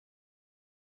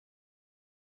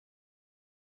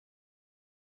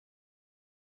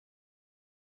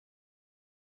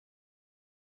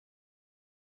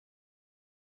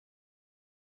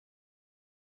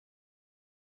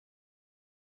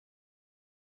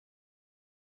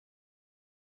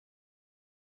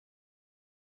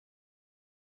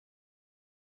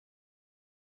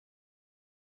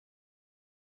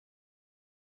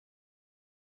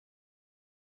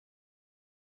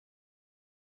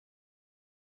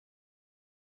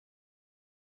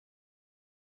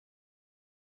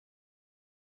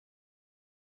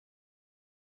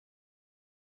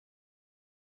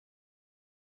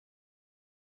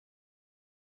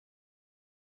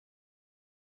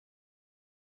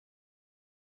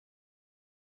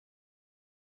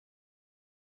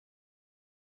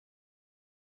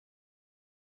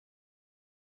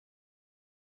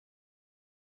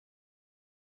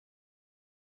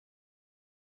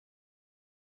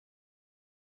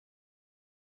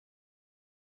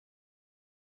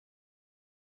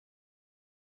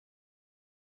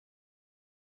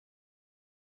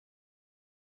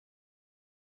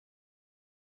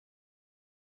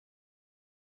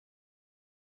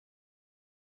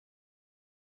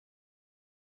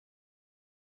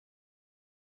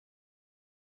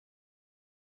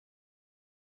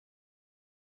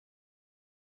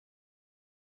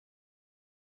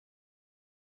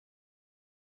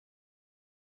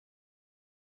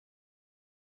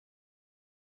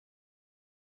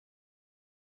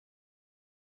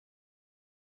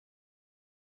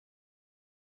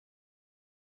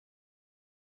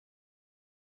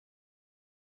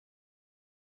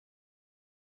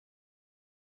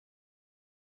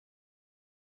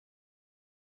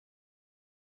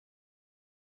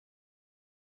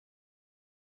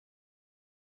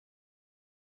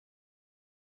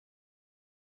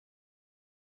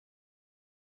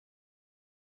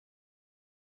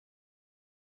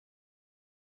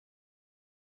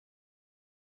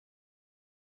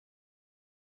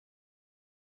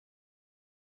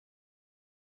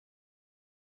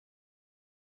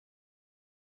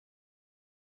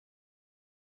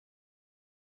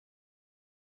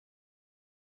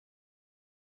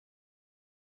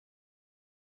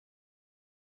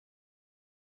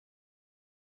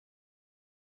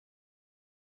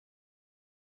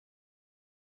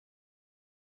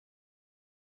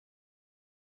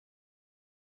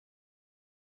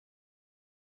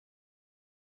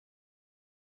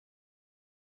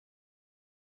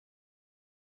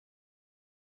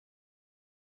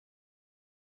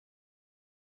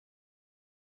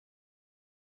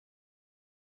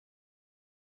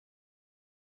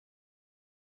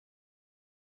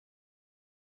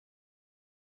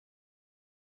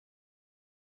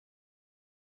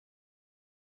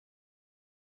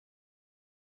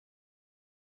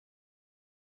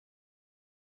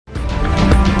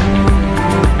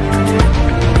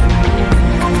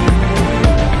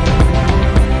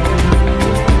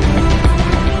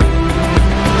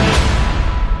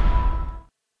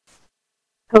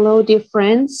Hello, dear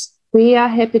friends. We are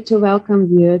happy to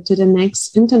welcome you to the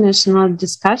next international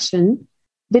discussion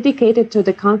dedicated to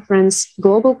the conference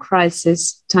Global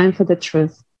Crisis, Time for the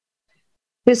Truth.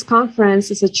 This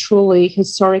conference is a truly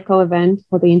historical event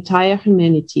for the entire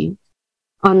humanity.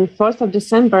 On 4th of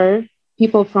December,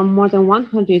 people from more than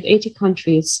 180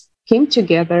 countries came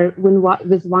together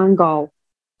with one goal,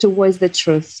 to voice the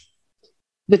truth.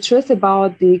 The truth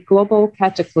about the global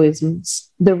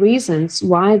cataclysms, the reasons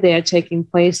why they are taking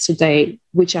place today,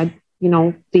 which are,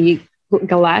 the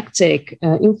galactic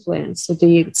influence, so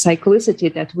the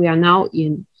cyclicity that we are now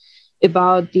in,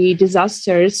 about the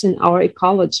disasters in our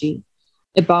ecology,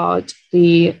 about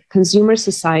the consumer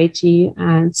society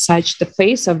and such the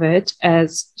face of it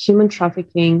as human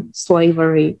trafficking,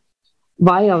 slavery,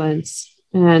 violence,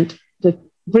 and the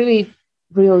really,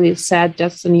 really sad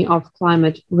destiny of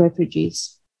climate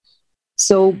refugees.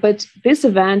 But this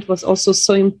event was also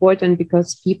so important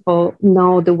because people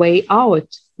know the way out,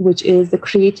 which is the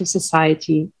creative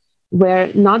society,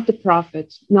 where not the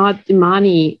profit, not the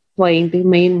money playing the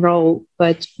main role,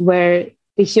 but where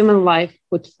the human life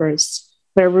put first,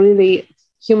 where really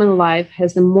human life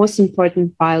has the most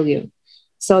important value.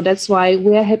 So that's why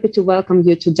we are happy to welcome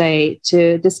you today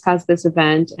to discuss this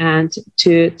event and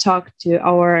to talk to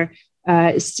our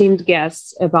esteemed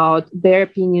guests about their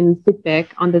opinion and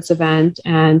feedback on this event.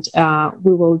 And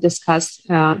we will discuss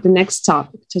the next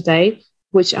topic today,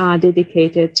 which are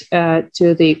dedicated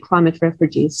to the climate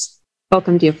refugees.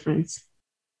 Welcome, dear friends.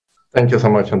 Thank you so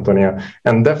much, Antonia.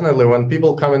 And definitely when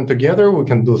people come in together, we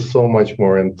can do so much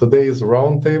more. And today's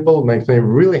roundtable makes me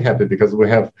really happy because we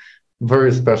have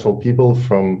very special people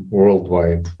from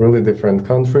worldwide, really different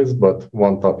countries, but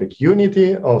one topic,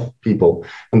 unity of people.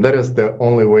 And that is the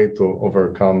only way to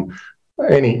overcome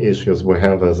any issues we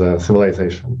have as a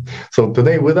civilization. So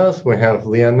today with us, we have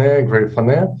Liane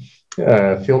Greyfonet,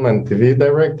 film and TV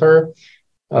director.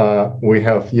 We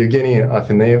have Evgeny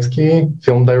Afineevsky,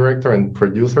 film director and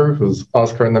producer, who's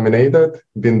Oscar nominated,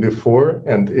 been before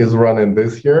and is running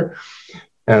this year.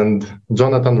 And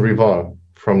Jonathan Riva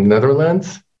from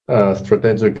Netherlands,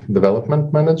 strategic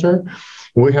development manager.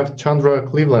 We have Chandra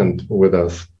Cleveland with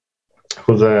us,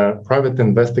 who's a private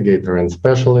investigator and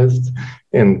specialist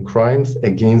in crimes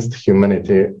against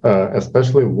humanity,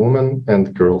 especially women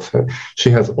and girls. She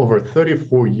has over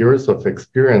 34 years of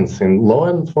experience in law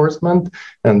enforcement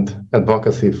and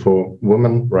advocacy for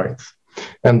women's rights.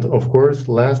 And of course,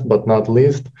 last but not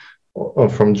least,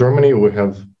 from Germany, we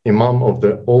have Imam of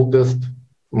the oldest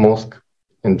mosque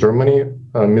in Germany,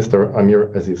 Mr.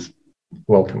 Amir Aziz.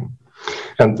 Welcome.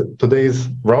 And today's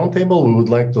roundtable, we would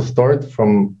like to start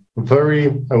from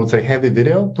very, I would say, heavy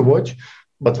video to watch,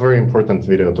 but very important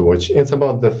video to watch. It's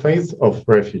about the fate of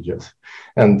refugees,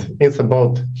 and it's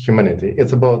about humanity.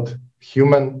 It's about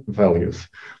human values.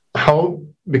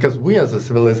 Because we as a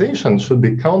civilization should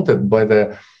be counted by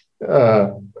the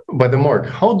mark.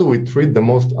 How do we treat the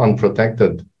most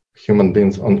unprotected human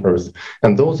beings on Earth?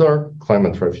 And those are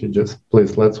climate refugees.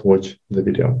 Please, let's watch the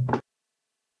video.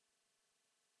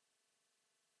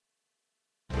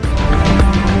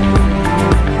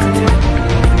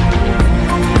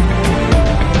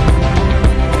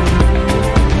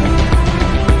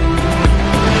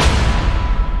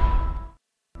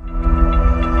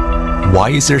 Why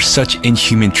is there such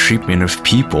inhuman treatment of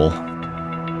people?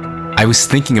 I was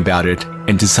thinking about it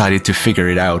and decided to figure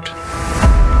it out.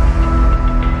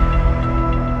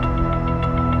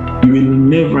 You will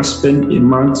never spend a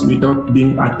month without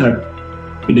being attacked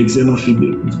with a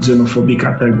xenophobic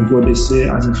attack, because they say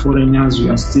as a foreigners we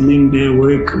are stealing their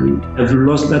work. I've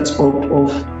lost that hope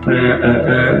of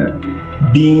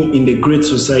being in the great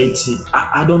society.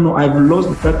 I don't know, I've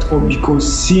lost that hope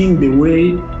because seeing the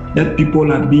way that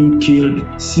people are being killed,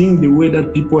 seeing the way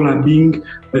that people are being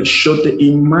shot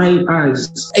in my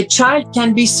eyes. A child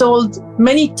can be sold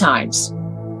many times.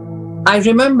 I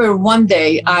remember one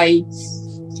day I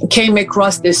came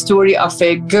across the story of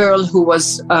a girl who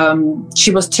was,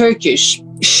 she was Turkish.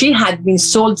 She had been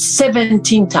sold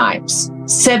 17 times,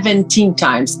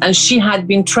 and she had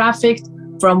been trafficked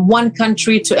from one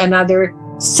country to another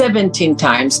 17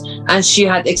 times, and she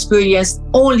had experienced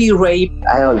only rape.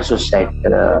 I also sat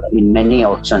in many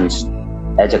auctions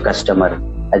as a customer,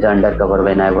 as an undercover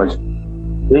when I was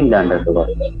doing the undercover.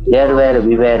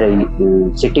 We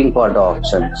were sitting for the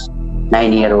auctions,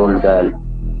 9-year-old girl,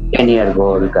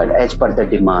 10-year-old girl, as per the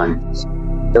demands.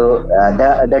 So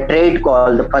the trade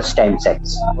called the first time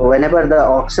sex. Whenever the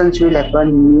auctions will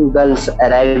happen, new girls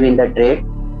arrive in the trade,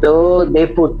 so they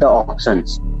put the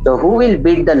auctions. So who will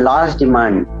bid the last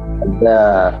demand,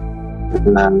 the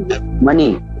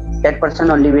money, that person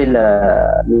only will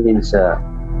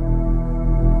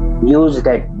use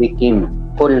that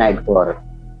became full night for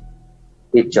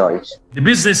his choice. The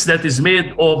business that is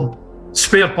made of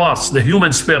spare parts, the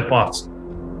human spare parts.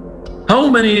 How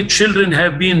many children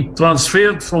have been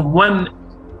transferred from one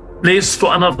place to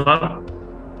another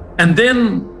and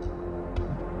then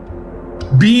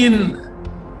being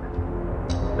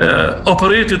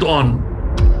operated on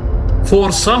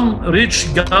for some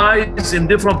rich guys in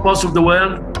different parts of the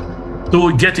world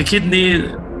to get a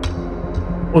kidney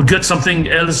or get something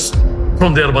else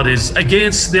from their bodies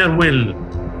against their will.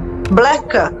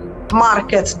 Black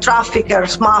markets,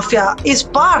 traffickers, mafia is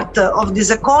part of this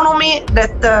economy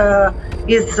that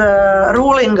is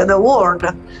ruling the world.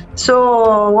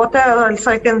 So what else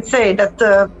I can say?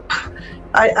 That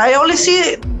I only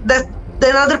see that the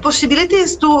other possibility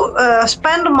is to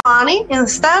spend money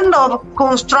instead of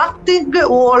constructing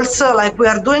walls like we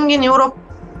are doing in Europe.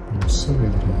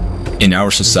 In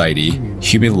our society,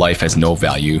 human life has no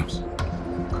value.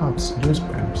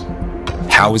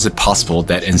 How is it possible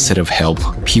that instead of help,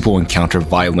 people encounter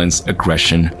violence,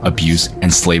 aggression, abuse,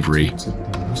 and slavery?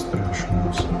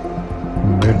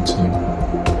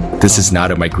 This is not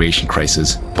a migration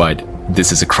crisis, but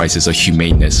this is a crisis of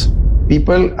humaneness.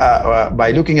 People,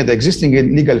 by looking at the existing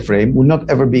legal frame, will not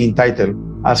ever be entitled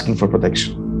asking for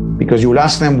protection. Because you will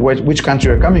ask them which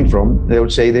country you're coming from, they will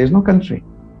say there is no country.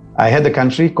 I had a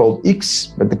country called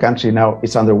X, but the country now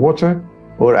is underwater.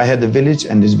 Or I had a village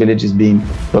and this village is being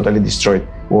totally destroyed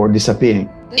or disappearing.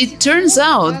 It turns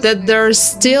out that there are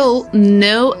still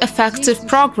no effective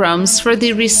programs for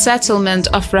the resettlement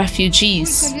of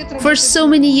refugees. For so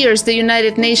many years, the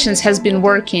United Nations has been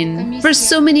working. For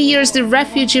so many years, the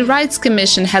Refugee Rights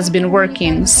Commission has been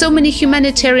working. So many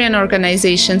humanitarian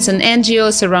organizations and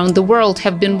NGOs around the world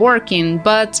have been working,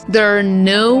 but there are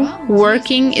no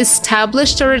working,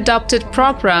 established or adopted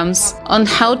programs on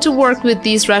how to work with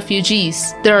these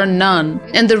refugees. There are none.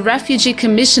 And the Refugee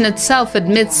Commission itself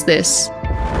admits this.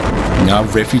 Now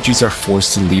refugees are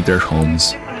forced to leave their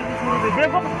homes.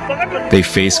 They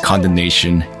face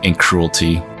condemnation and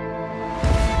cruelty.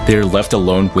 They are left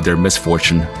alone with their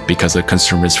misfortune because of the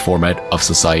consumerist format of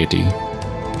society.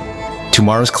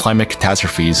 Tomorrow's climate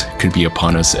catastrophes could be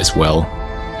upon us as well.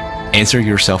 Answer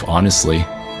yourself honestly.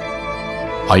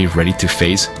 Are you ready to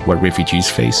face what refugees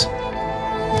face?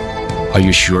 Are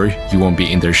you sure you won't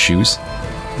be in their shoes?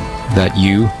 That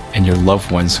you and your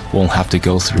loved ones won't have to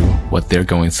go through what they're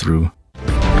going through.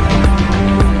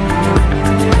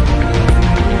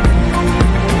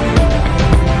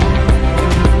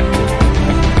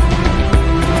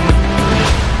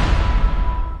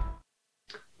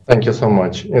 Thank you so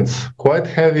much. It's quite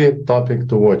heavy topic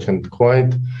to watch and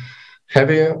quite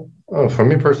heavy for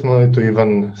me personally to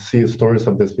even see stories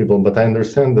of these people, but I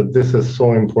understand that this is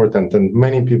so important and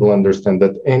many people understand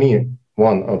that any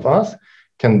one of us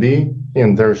can be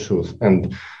in their shoes.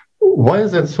 And why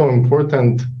is it so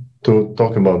important to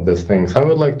talk about these things? I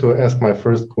would like to ask my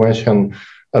first question,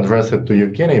 address it to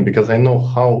Evgeny, because I know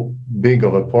how big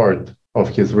of a part of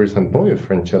his recent movie,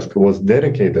 Francesca, was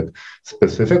dedicated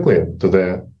specifically to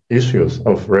the issues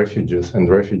of refugees and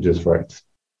refugees' rights.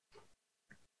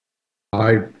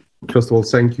 I, first of all,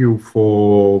 thank you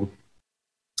for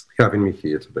having me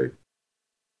here today.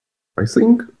 I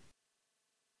think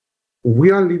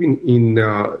we are living in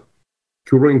a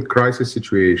current crisis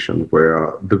situation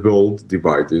where the world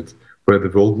divided, where the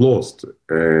world lost.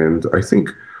 And I think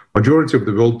majority of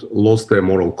the world lost their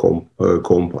moral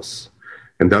compass.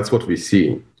 And that's what we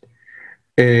see.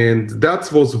 And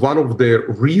that was one of the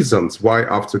reasons why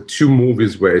after two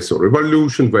movies where I saw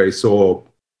Revolution, where I saw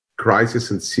Crisis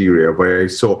in Syria, where I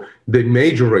saw the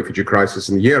major refugee crisis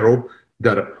in Europe,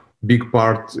 that a big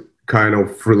part kind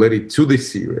of related to the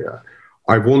Syria,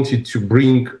 I wanted to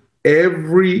bring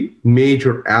every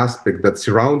major aspect that's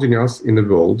surrounding us in the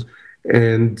world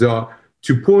and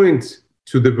to point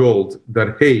to the world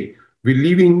that, hey, we're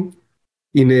living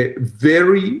in a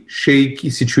very shaky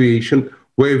situation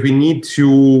where we need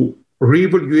to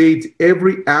reevaluate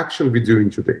every action we're doing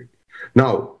today.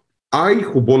 Now, I,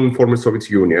 who born in former Soviet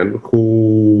Union,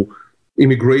 who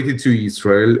immigrated to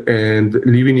Israel and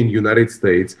living in the United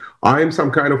States, I'm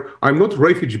not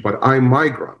refugee, but I'm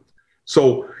migrant.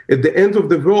 So at the end of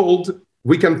the world,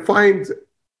 we can find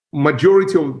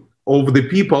majority of the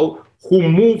people who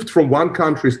moved from one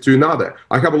country to another.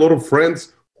 I have a lot of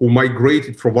friends who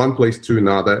migrated from one place to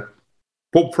another.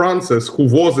 Pope Francis, who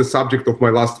was the subject of my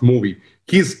last movie,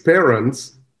 his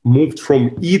parents moved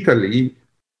from Italy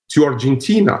to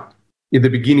Argentina in the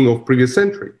beginning of previous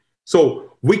century.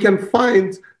 So we can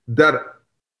find that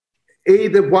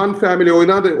either one family or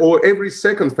another, or every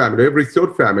second family, every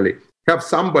third family, have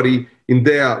somebody in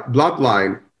their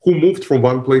bloodline who moved from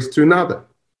one place to another.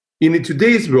 in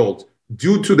today's world,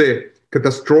 due to the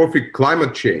catastrophic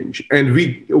climate change, and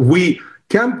we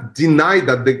can't deny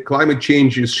that the climate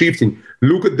change is shifting.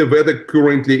 Look at the weather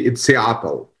currently in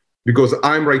Seattle, because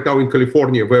I'm right now in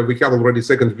California, where we have already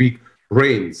second week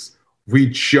rains,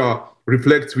 which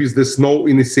reflects with the snow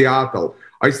in Seattle.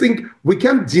 I think we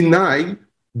can't deny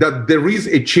that there is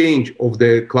a change of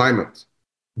the climate.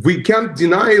 We can't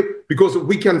deny it because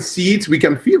we can see it, we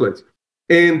can feel it.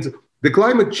 And the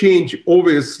climate change,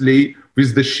 obviously,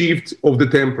 with the shift of the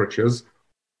temperatures,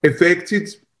 affected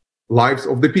lives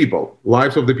of the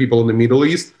people in the Middle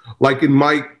East. Like in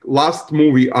my last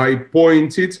movie, I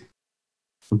pointed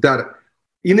that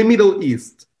in the Middle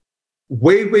East,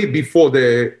 way before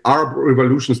the Arab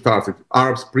Revolution started,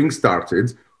 Arab Spring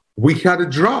started, we had a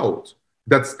drought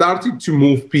that started to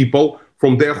move people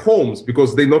from their homes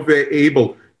because they not were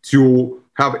able to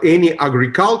have any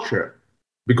agriculture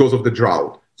because of the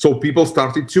drought. So people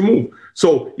started to move.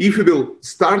 So if you will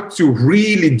start to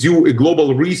really do a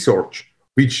global research,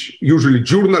 which usually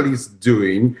journalists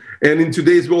doing, and in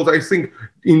today's world, I think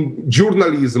in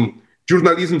journalism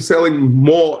selling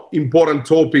more important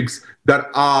topics that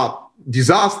are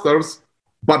disasters,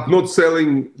 but not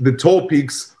selling the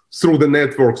topics through the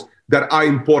networks that are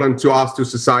important to us, to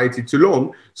society, to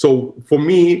learn. So for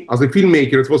me, as a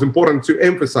filmmaker, it was important to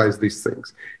emphasize these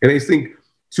things. And I think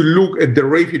to look at the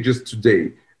refugees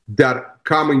today that are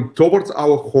coming towards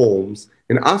our homes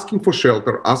and asking for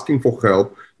shelter, asking for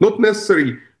help, not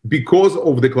necessarily because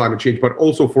of the climate change, but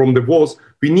also from the wars,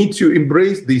 we need to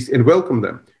embrace this and welcome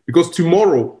them. Because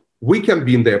tomorrow we can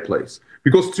be in their place.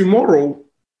 Because tomorrow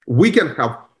we can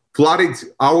have flooded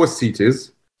our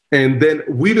cities, and then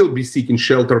we will be seeking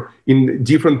shelter in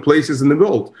different places in the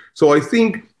world. So I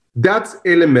think that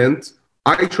element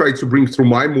I try to bring through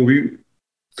my movie,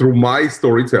 through my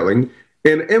storytelling,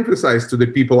 and emphasize to the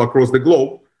people across the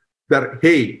globe that,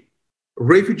 hey,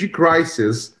 refugee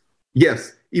crisis,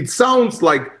 yes, it sounds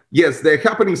like, yes, they're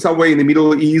happening somewhere in the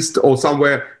Middle East or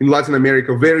somewhere in Latin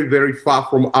America, very far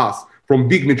from us, from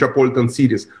big metropolitan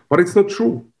cities. But it's not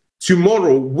true.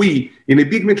 Tomorrow, we, in a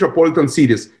big metropolitan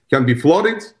cities, can be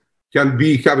flooded, can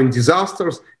be having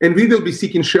disasters, and we will be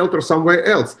seeking shelter somewhere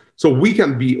else. So we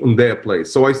can be on their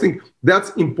place. So I think that's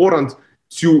important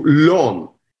to learn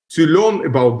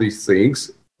about these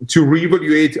things, to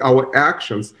reevaluate our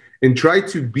actions, and try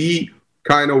to be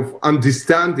kind of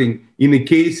understanding in the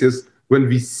cases when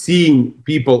we see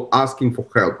people asking for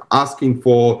help, asking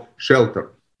for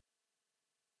shelter.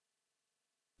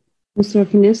 Mr.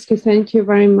 Ofiniski, thank you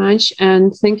very much.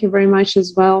 And thank you very much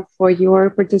as well for your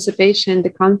participation in the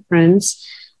conference.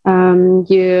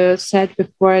 You said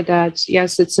before that,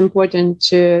 yes, it's important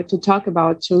to talk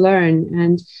about, to learn.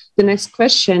 And the next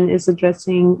question is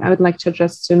I would like to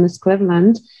address to Ms.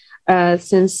 Cleveland,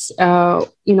 since, at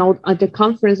the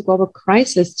conference Global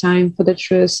Crisis Time for the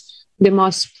Truth, the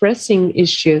most pressing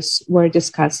issues were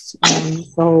discussed.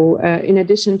 So in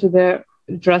addition to the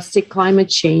drastic climate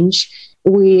change,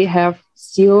 we have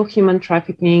still human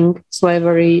trafficking,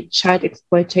 slavery, child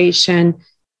exploitation,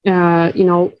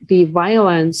 the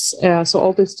violence. So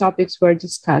all these topics were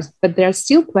discussed, but there are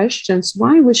still questions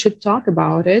why we should talk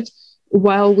about it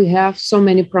while we have so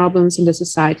many problems in the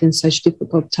society in such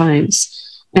difficult times.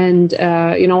 And,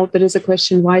 there is a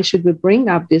question, why should we bring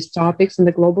up these topics on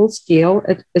the global scale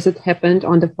as it happened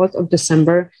on the 4th of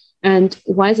December? And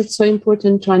why is it so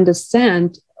important to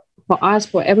understand for us,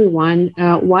 for everyone,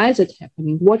 why is it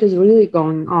happening? What is really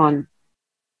going on?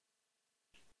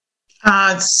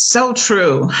 So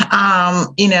true.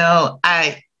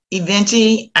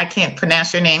 Eventually, I can't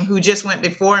pronounce your name, who just went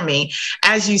before me.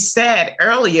 As you said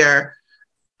earlier,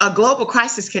 a global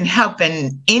crisis can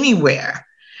happen anywhere.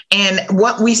 And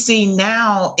what we see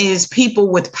now is people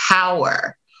with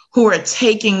power who are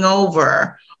taking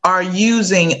over, are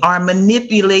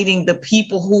manipulating the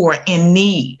people who are in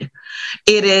need.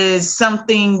 It is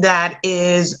something that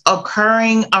is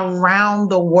occurring around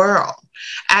the world.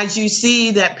 As you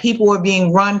see that people are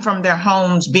being run from their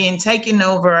homes, being taken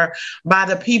over by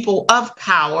the people of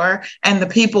power and the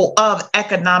people of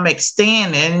economic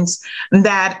standings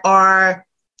that are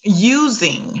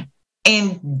using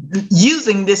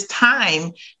this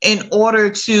time in order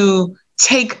to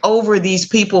take over these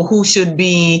people who should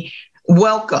be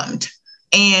welcomed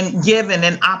and given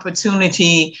an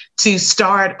opportunity to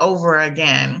start over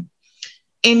again.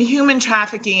 In human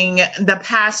trafficking, the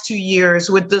past 2 years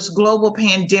with this global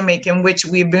pandemic in which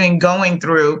we've been going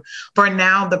through for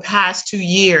now the past 2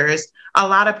 years, a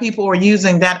lot of people are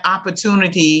using that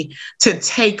opportunity to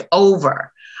take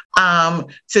over,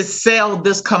 to sell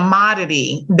this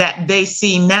commodity that they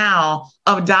see now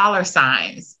of dollar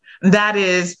signs. that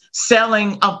is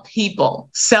selling of people,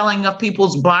 selling of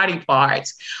people's body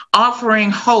parts,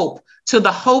 offering hope to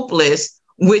the hopeless,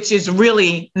 which is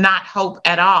really not hope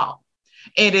at all.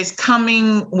 It is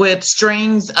coming with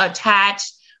strings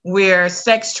attached where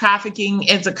sex trafficking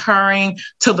is occurring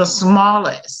to the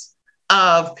smallest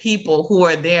of people who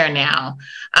are there now.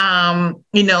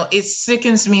 It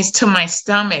sickens me to my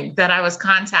stomach that I was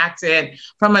contacted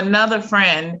from another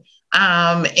friend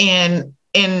in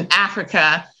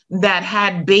Africa that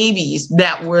had babies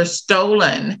that were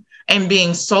stolen and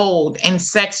being sold and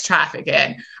sex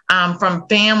trafficked from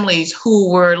families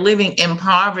who were living in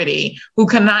poverty, who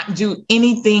cannot do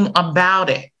anything about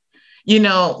it.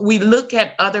 We look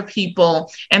at other people,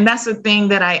 and that's the thing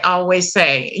that I always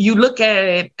say. You look at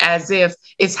it as if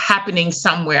it's happening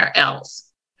somewhere else.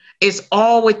 It's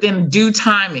all within due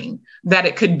timing that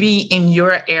it could be in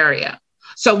your area.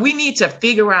 So we need to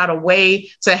figure out a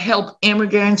way to help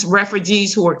immigrants,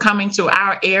 refugees who are coming to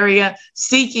our area,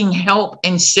 seeking help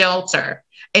and shelter,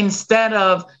 instead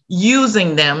of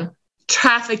using them,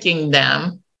 trafficking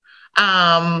them,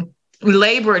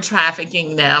 labor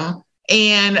trafficking them,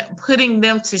 and putting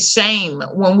them to shame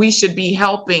when we should be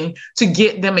helping to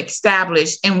get them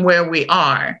established in where we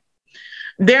are.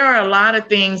 There are a lot of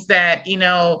things that,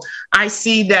 I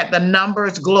see that the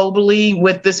numbers globally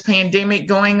with this pandemic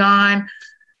going on,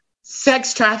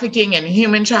 sex trafficking and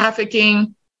human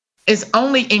trafficking is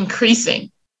only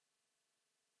increasing.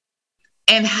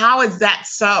 And how is that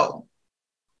so?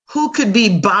 Who could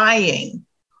be buying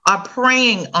or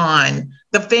preying on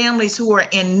the families who are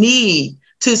in need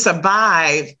to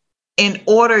survive in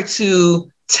order to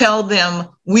tell them,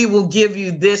 we will give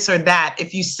you this or that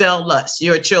if you sell us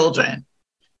your children?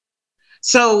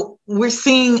 So we're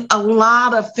seeing a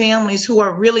lot of families who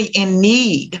are really in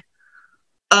need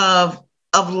of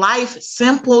life,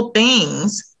 simple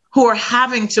things, who are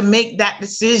having to make that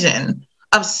decision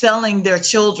of selling their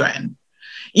children.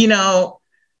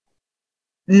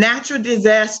 Natural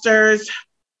disasters,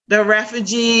 the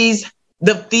refugees,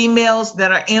 the females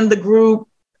that are in the group,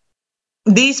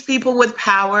 these people with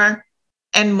power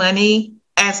and money,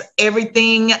 as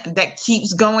everything that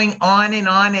keeps going on and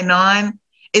on and on,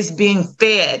 is being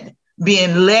fed,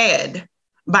 being led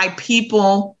by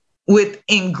people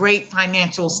within great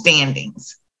financial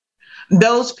standings.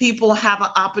 Those people have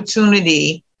an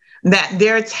opportunity that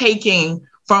they're taking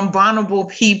from vulnerable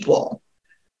people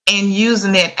and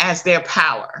using it as their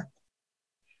power.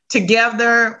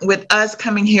 Together with us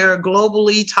coming here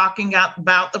globally, talking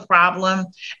about the problem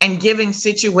and giving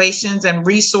situations and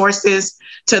resources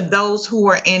to those who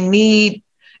are in need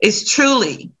is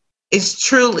truly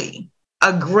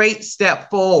a great step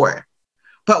forward.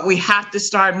 But we have to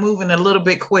start moving a little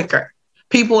bit quicker.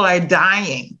 People are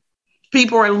dying.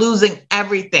 People are losing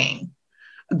everything.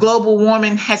 Global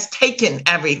warming has taken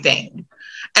everything.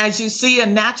 As you see, a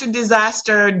natural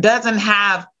disaster doesn't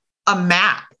have a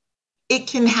map. It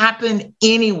can happen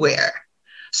anywhere.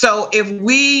 So if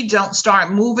we don't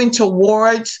start moving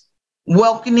towards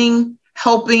welcoming,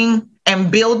 helping,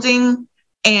 and building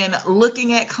and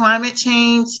looking at climate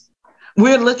change,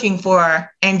 we're looking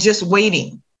for and just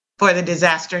waiting for the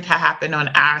disaster to happen on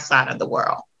our side of the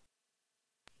world.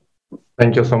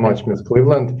 Thank you so much, Ms.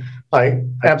 Cleveland. I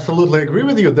absolutely agree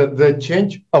with you that the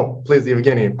change... Oh, please,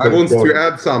 Evgeny. I want to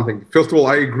add something. First of all,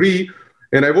 I agree,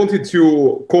 and I wanted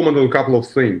to comment on a couple of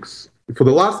things. For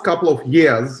the last couple of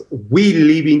years, we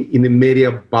living in a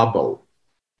media bubble.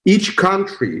 Each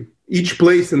country, each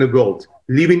place in the world,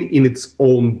 living in its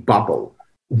own bubble.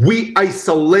 We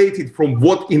isolated from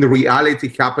what in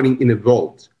reality happening in the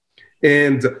world.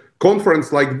 And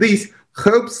conference like this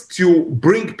helps to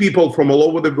bring people from all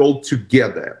over the world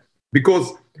together.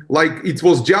 Because like it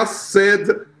was just said,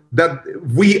 that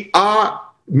we are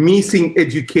missing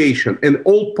education and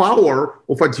all power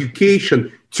of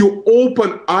education to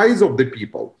open eyes of the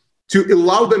people, to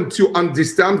allow them to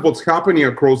understand what's happening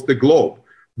across the globe,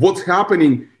 what's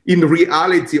happening in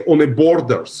reality on the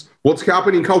borders, what's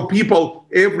happening, how people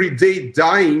every day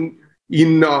dying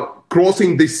in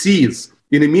crossing the seas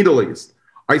in the Middle East.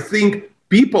 I think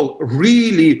people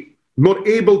really not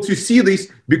able to see this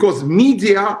because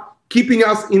media keeping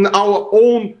us in our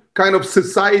own kind of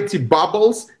society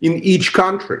bubbles in each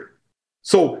country.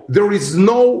 So there is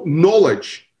no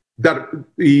knowledge that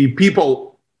the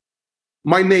people,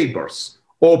 my neighbors,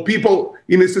 or people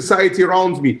in a society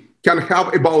around me can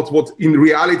have about what's in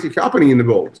reality happening in the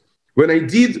world. When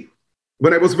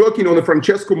I was working on a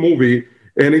Francesco movie,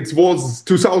 and it was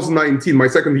 2019, my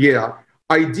second year,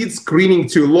 I did screening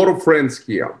to a lot of friends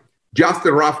here, just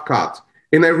a rough cut.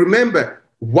 And I remember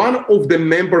one of the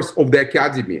members of the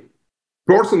Academy,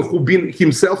 person who been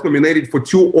himself nominated for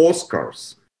 2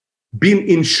 Oscars, been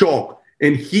in shock.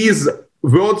 And his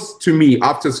words to me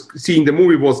after seeing the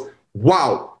movie was,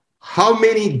 wow, how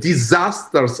many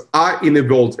disasters are in the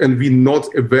world and we're not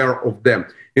aware of them.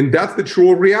 And that's the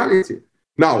true reality.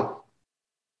 Now,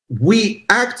 we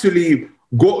actually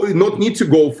not need to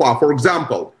go far. For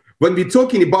example, when we're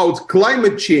talking about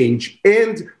climate change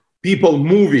and people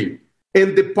moving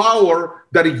and the power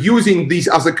that are using this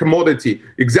as a commodity,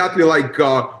 exactly like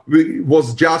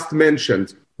was just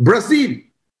mentioned, Brazil,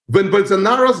 when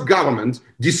Bolsonaro's government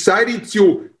decided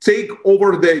to take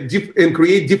over and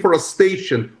create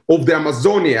deforestation of the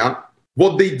Amazonia,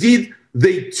 what they did,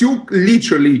 they took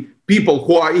literally people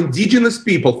who are indigenous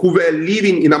people who were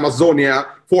living in Amazonia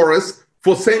forest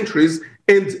for centuries,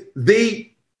 and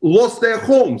they lost their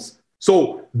homes.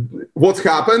 So what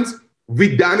happened?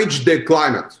 We damaged the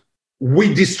climate.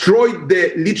 We destroyed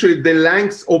literally the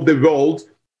lengths of the world,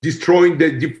 destroying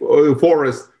the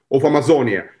forest of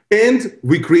Amazonia. And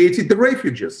we created the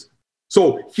refugees.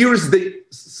 So here's the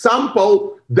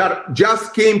sample that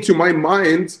just came to my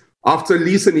mind after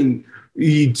listening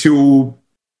to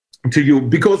you,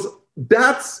 because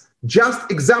that's just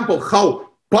example how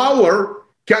power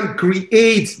can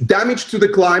create damage to the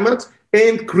climate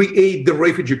and create the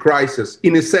refugee crisis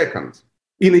in a second,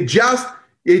 in just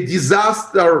a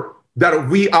disaster that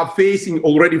we are facing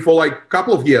already for like a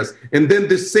couple of years. And then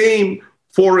the same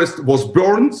forest was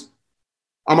burned,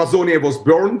 Amazonia was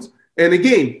burned, and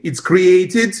again, it's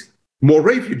created more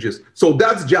refugees. So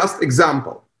that's just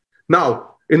example.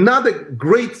 Now, another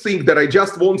great thing that I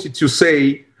just wanted to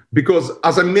say, because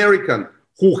as American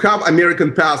who have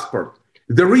American passport,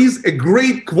 there is a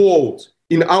great quote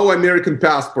in our American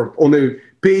passport on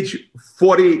page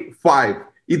 45.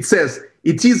 It says,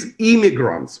 "It is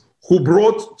immigrants who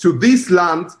brought to this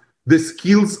land the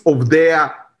skills of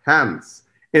their hands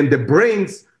and the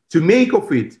brains to make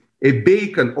of it a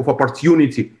beacon of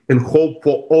opportunity and hope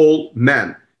for all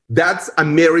men." That's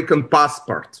American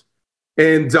passport.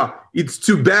 And it's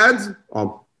too bad,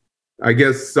 I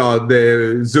guess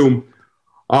the Zoom,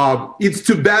 it's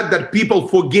too bad that people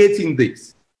forgetting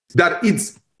this, that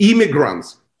it's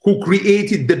immigrants who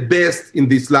created the best in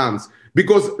these lands,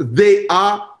 because they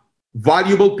are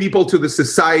valuable people to the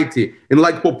society. And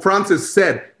like Pope Francis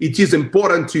said, it is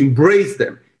important to embrace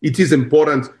them. It is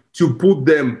important to put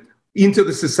them into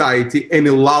the society and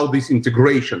allow this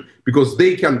integration, because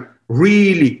they can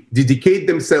really dedicate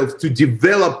themselves to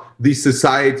develop these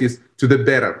societies to the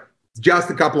better. Just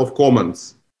a couple of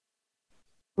comments.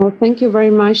 Well, thank you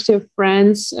very much, dear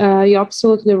friends. You're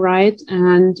absolutely right.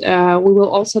 And we will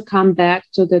also come back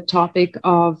to the topic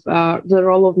of the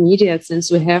role of media,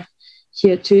 since we have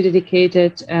here two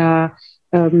dedicated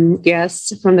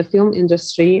guests from the film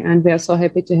industry, and we are so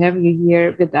happy to have you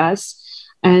here with us.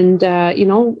 And,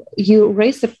 you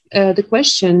raised the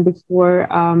question before,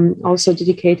 also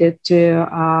dedicated to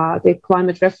the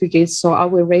climate refugees. So are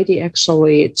we ready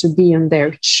actually to be in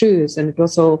their shoes? And it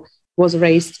also was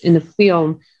raised in the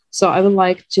film. So I would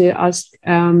like to ask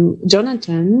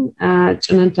Jonathan,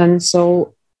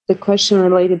 so the question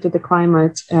related to the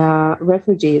climate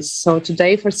refugees. So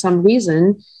today, for some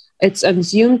reason, it's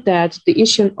assumed that the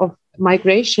issue of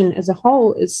migration as a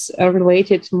whole is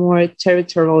related more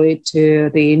territorially to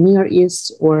the Near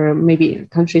East or maybe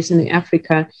countries in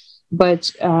Africa.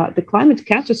 But the climate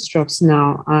catastrophes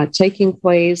now are taking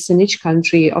place in each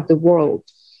country of the world.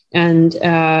 And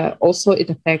also it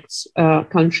affects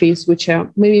countries which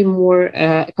are maybe more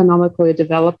economically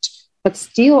developed, but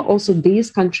still also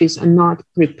these countries are not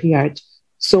prepared.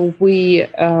 So we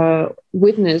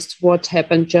witnessed what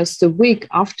happened just a week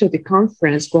after the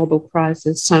conference, Global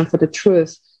Crisis, Time for the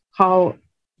Truth, how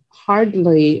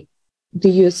hardly the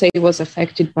USA was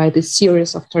affected by this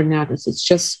series of tornadoes. It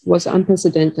just was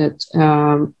unprecedented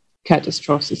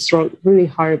catastrophes. It's really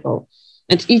horrible.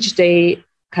 And each day,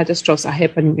 catastrophes are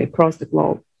happening across the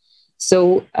globe.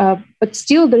 So, but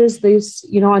still there is this,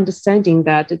 understanding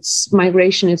that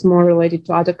migration is more related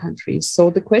to other countries.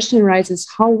 So the question arises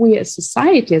how we as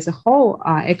society as a whole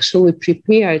are actually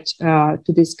prepared to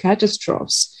these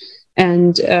catastrophes.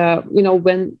 And,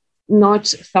 when not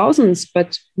thousands,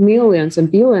 but millions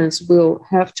and billions will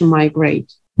have to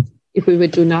migrate if we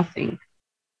would do nothing.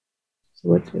 So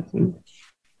what do you think?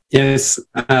 Yes,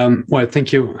 well,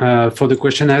 thank you for the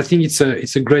question. I think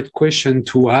it's a great question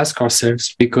to ask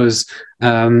ourselves, because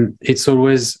it's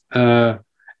always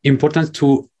important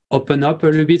to open up a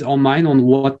little bit our mind on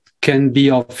what can be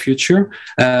our future.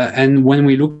 And when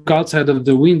we look outside of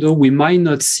the window, we might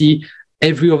not see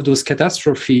every of those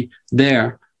catastrophes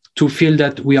there to feel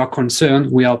that we are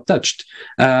concerned, we are touched.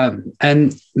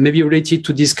 And maybe related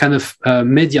to this kind of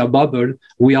media bubble,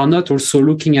 we are not also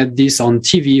looking at this on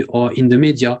TV or in the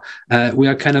media. We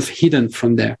are kind of hidden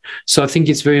from there. So I think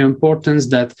it's very important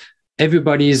that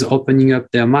everybody is opening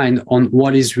up their mind on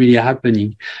what is really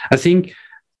happening. I think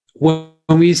when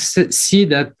we see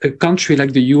that a country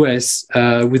like the US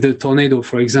with a tornado,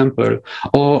 for example,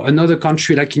 or another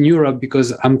country like in Europe,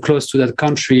 because I'm close to that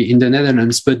country in the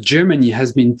Netherlands, but Germany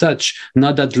has been touched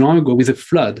not that long ago with a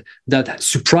flood that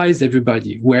surprised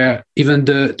everybody, where even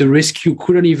the rescue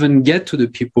couldn't even get to the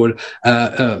people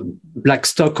like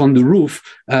stuck on the roof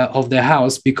of their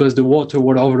house because the water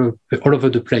was all over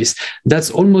the place.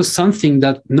 That's almost something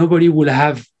that nobody would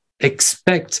have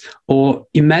expect or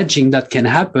imagine that can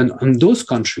happen in those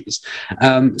countries.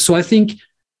 So I think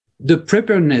the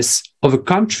preparedness of a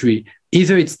country,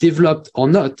 either it's developed or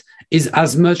not, is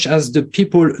as much as the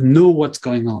people know what's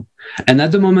going on. And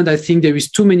at the moment, I think there is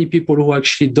too many people who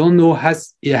actually don't know,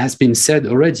 as it has been said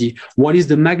already, what is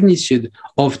the magnitude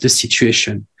of the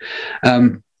situation.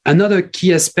 Another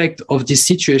key aspect of this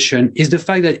situation is the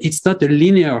fact that it's not a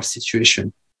linear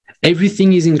situation.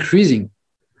 Everything is increasing.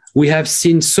 We have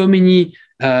seen so many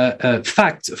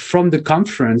facts from the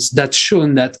conference that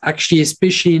shown that actually,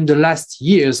 especially in the last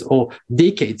years or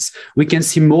decades, we can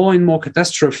see more and more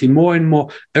catastrophe, more and more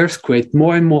earthquake,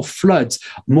 more and more floods,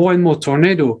 more and more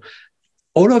tornado.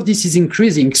 All of this is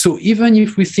increasing. So even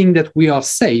if we think that we are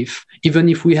safe, even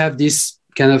if we have this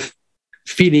kind of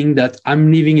feeling that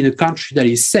I'm living in a country that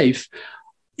is safe,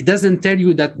 it doesn't tell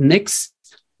you that next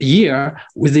year,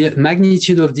 with the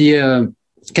magnitude of the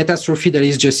catastrophe that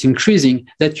is just increasing,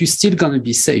 that you're still going to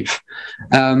be safe.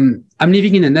 I'm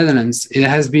living in the Netherlands. It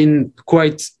has been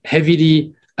quite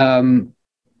heavily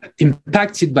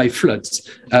impacted by floods.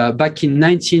 Back in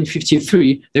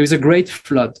 1953, there was a great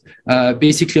flood.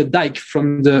 Basically, a dike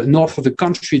from the north of the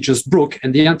country just broke,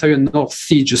 and the entire North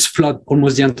Sea just flooded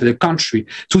almost the entire country.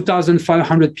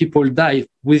 2,500 people died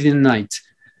within a night.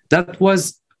 That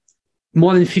was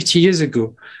more than 50 years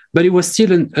ago, but it was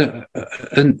still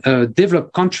a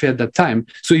developed country at that time.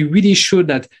 So it really showed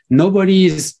that nobody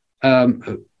is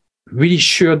really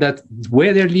sure that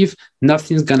where they live,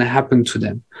 nothing's going to happen to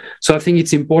them. So I think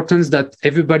it's important that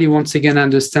everybody once again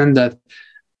understand that,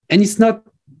 and it's not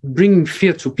bringing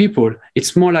fear to people.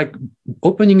 It's more like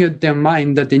opening up their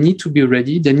mind that they need to be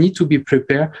ready, they need to be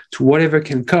prepared to whatever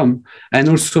can come, and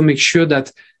also make sure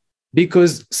that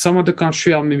because some of the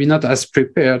countries are maybe not as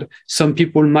prepared, some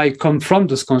people might come from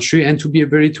those countries and to be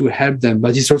able to help them.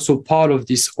 But it's also part of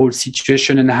this whole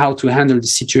situation and how to handle the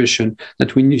situation,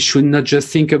 that we should not just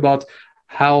think about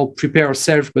how prepare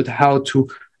ourselves, but how to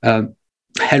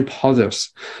help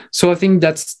others. So I think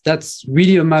that's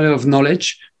really a matter of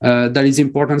knowledge that is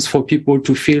important for people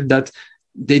to feel that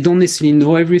they don't necessarily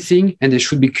know everything and they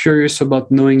should be curious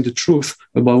about knowing the truth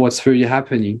about what's really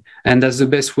happening. And that's the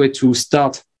best way to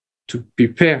start to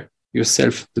prepare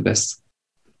yourself the best.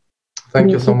 Thank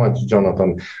you so much,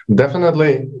 Jonathan.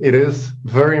 Definitely, it is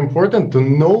very important to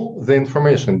know the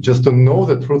information, just to know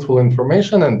the truthful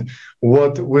information. And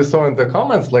what we saw in the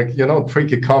comments, like,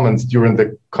 tricky comments during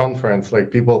the conference,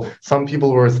 like some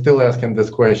people were still asking this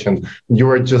question. You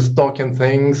are just talking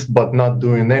things, but not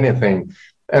doing anything.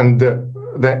 And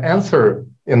the answer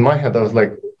in my head, I was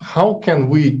like, how can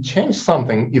we change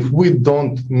something if we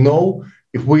don't know,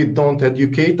 if we don't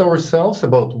educate ourselves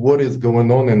about what is going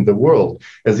on in the world?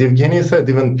 As Evgeny said,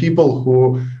 even people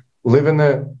who live in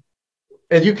an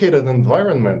educated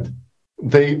environment,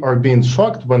 they are being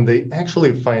shocked when they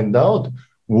actually find out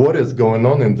what is going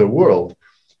on in the world.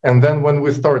 And then when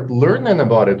we start learning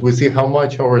about it, we see how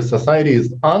much our society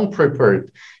is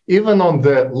unprepared. Even on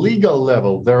the legal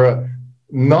level, there are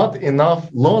not enough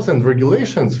laws and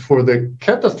regulations for the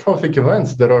catastrophic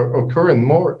events that are occurring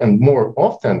more and more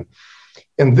often.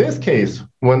 In this case,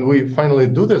 when we finally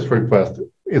do this request,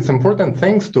 it's important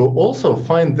things to also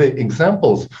find the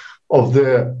examples of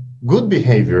the good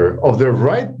behavior, of the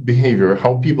right behavior,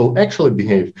 how people actually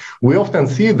behave. We often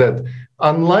see that,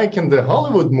 unlike in the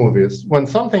Hollywood movies, when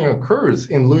something occurs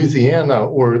in Louisiana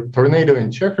or tornado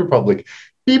in Czech Republic,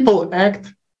 people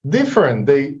act different.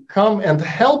 They come and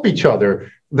help each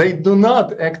other. They do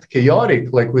not act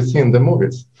chaotic like we see in the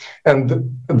movies. And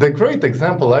the great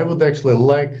example, I would actually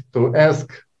like to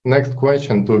ask next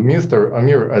question to Mr.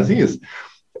 Amir Aziz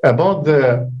about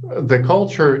the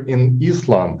culture in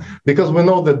Islam, because we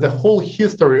know that the whole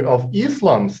history of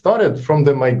Islam started from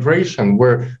the migration,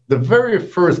 where the very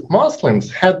first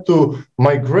Muslims had to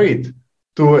migrate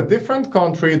to a different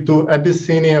country, to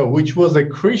Abyssinia, which was a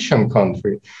Christian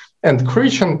country. And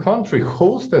Christian country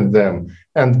hosted them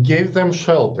and gave them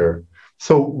shelter.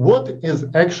 So what is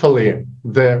actually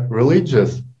the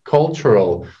religious,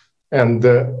 cultural, and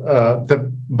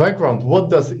the background?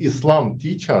 What does Islam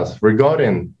teach us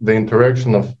regarding the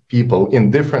interaction of people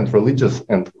in different religious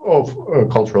and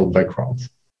cultural backgrounds?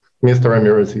 Mr.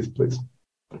 Amir-Aziz, please.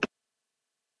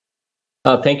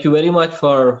 Thank you very much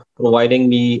for providing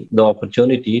me the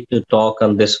opportunity to talk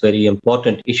on this very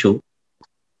important issue.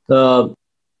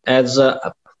 As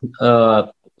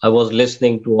I was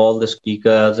listening to all the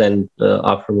speakers and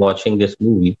after watching this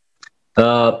movie,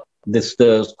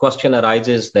 the question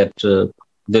arises that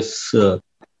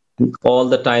all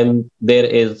the time there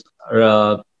is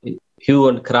hue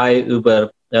and cry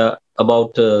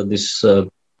about this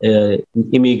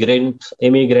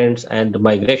immigrants and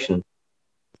migration.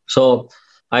 So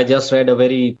I just read a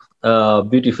very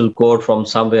beautiful quote from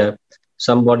somewhere.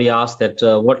 Somebody asked that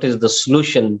what is the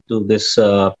solution to this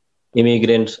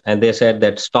immigrants, and they said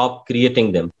that stop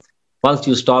creating them. Once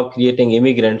you stop creating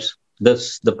immigrants,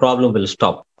 the problem will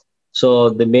stop. So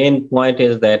the main point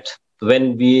is that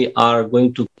when we are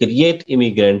going to create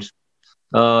immigrants,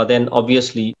 then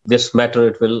obviously this matter,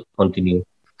 it will continue.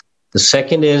 The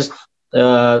second is,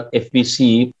 if we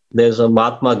see, there's a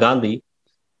Mahatma Gandhi.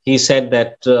 He said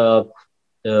that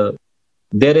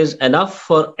there is enough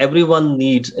for everyone's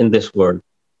needs in this world,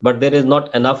 but there is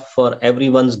not enough for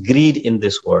everyone's greed in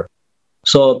this world.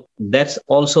 So that's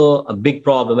also a big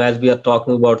problem as we are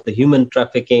talking about the human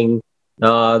trafficking,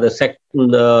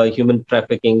 the human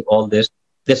trafficking, all this.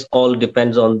 This all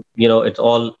depends on, it's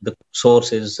all the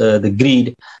sources, the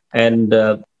greed and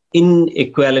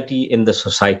inequality in the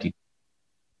society.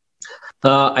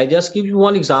 I just give you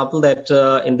one example that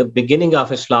in the beginning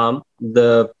of Islam,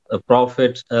 the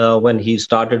Prophet, when he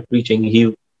started preaching,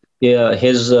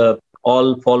 his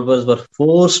all followers were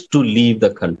forced to leave the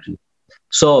country.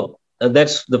 So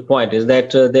that's the point, is that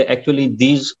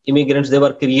these immigrants, they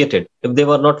were created. If they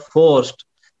were not forced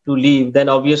to leave, then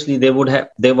obviously they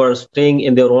were staying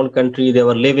in their own country, they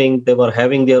were living, they were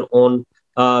having their own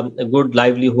good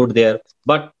livelihood there,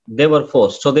 but they were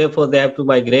forced. So therefore they have to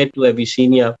migrate to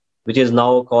Abyssinia, which is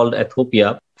now called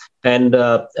Ethiopia, and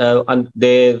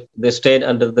they stayed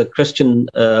under the Christian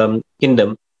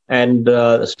kingdom and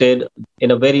stayed in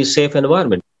a very safe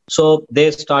environment. So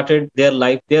they started their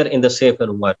life there in the safe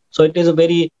environment. So it is a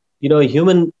very,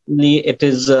 humanly, it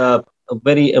is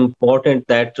very important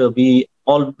that we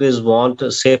always want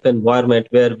a safe environment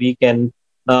where we can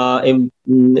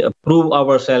improve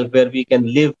ourselves, where we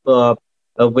can live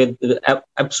with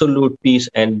absolute peace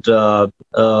and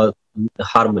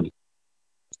harmony.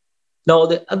 Now,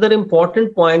 the other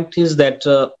important point is that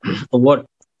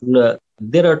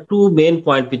there are two main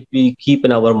points which we keep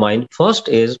in our mind. First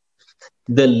is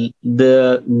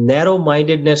the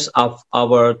narrow-mindedness of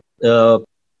our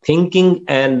thinking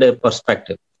and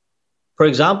perspective. For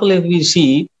example, if we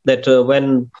see that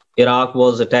when Iraq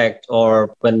was attacked,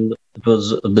 or when it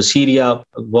was the Syria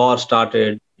war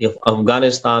started, if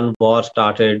Afghanistan war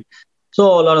started,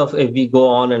 so a lot of, if we go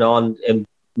on and on, in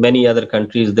many other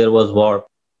countries, there was war.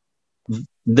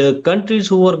 The countries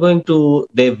who were going to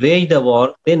wage the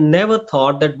war, they never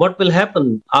thought that what will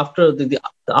happen after the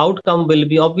outcome will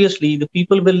be, obviously, the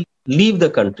people will leave the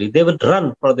country. They will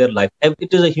run for their life.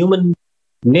 It is a human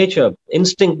nature,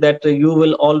 instinct that you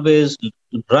will always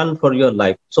run for your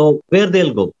life. So where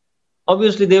they'll go?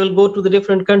 Obviously, they will go to the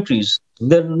different countries,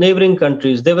 the neighboring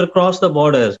countries. They will cross the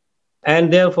borders,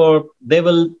 and therefore they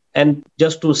will, and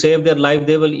just to save their life,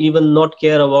 they will even not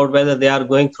care about whether they are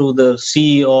going through the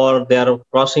sea or they are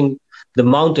crossing the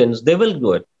mountains. They will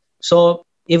do it. So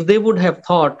if they would have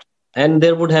thought, and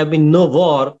there would have been no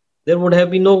war, there would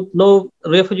have been no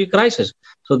refugee crisis.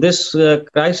 So this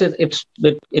crisis,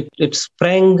 it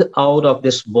sprang out of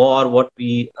this war, what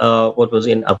was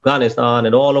in Afghanistan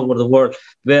and all over the world,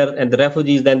 and the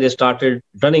refugees, then they started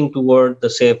running toward the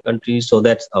safe countries. So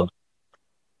that's out.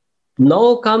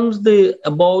 Now comes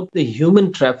about the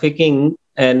human trafficking,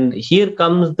 and here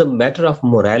comes the matter of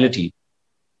morality,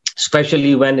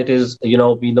 especially when it is, we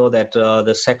know that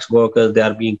the sex workers, they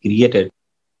are being created.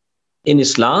 In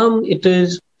Islam, it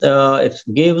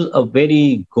gives a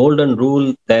very golden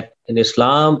rule that in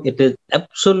Islam, it is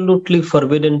absolutely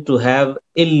forbidden to have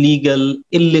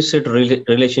illicit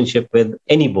relationship with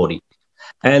anybody.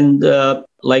 And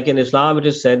like in Islam, it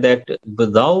is said that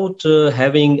without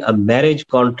having a marriage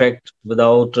contract,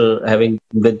 without having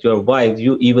with your wife,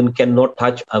 you even cannot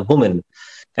touch a woman.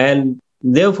 And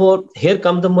therefore, here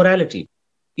comes the morality.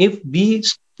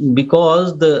 Because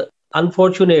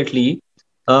unfortunately,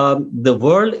 the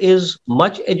world is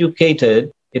much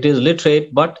educated, it is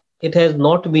literate, but it has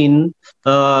not been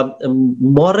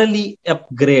morally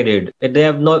upgraded. They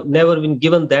have never been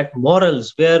given that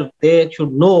morals where they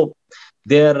should know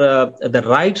their the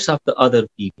rights of the other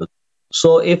people.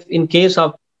 So if in case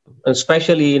of,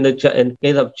 especially in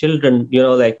case of children,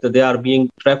 like they are being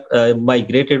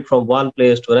migrated from one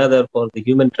place to another for the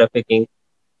human trafficking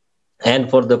and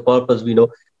for the purpose we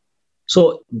know.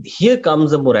 So here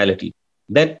comes the morality,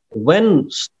 that when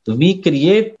we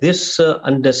create this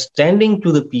understanding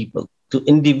to the people, to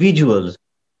individuals,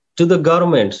 to the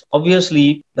governments,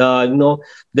 obviously, that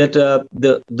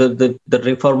the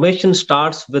reformation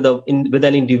starts with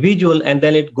an individual, and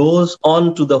then it goes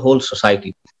on to the whole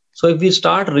society. So if we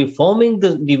start reforming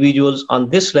the individuals on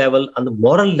this level, on the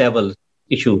moral level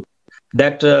issue,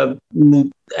 that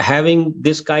having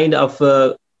this kind of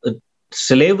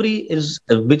slavery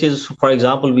which is, for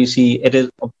example, we see it is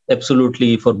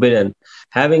absolutely forbidden.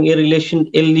 Having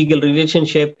illegal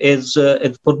relationship is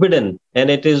forbidden, and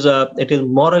it is a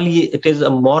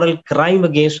moral crime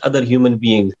against other human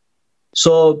beings.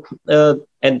 So,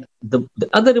 and the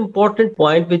other important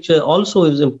point, which also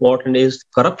is important, is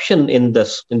corruption in the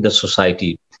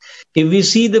society. If we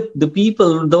see the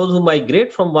people, those who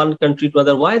migrate from one country to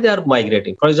another, why they are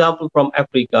migrating? For example, from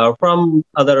Africa, or from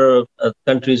other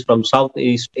countries, from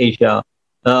Southeast Asia,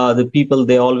 the people,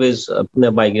 they always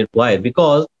migrate. Why?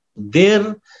 Because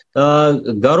their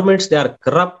governments, they are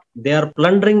corrupt, they are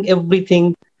plundering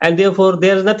everything, and therefore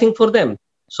there is nothing for them.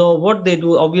 So what they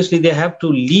do, obviously, they have to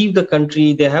leave the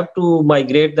country, they have to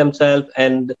migrate themselves,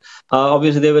 and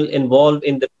obviously they will involve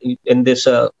in this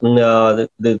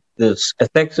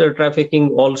sex trafficking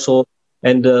also.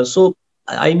 And so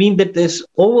I mean that this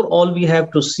overall we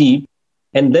have to see.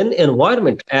 And then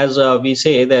environment, as we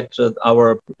say that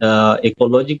our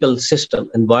ecological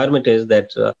system, environment is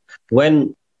that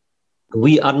when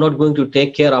we are not going to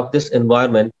take care of this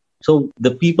environment, so the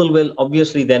people will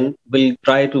obviously then will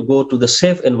try to go to the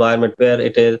safe environment where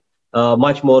it is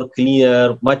much more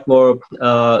cleaner, much more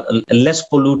less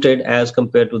polluted as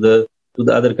compared to the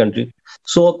other country.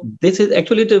 So this is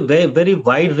actually a very, very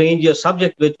wide range of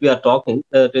subject which we are talking.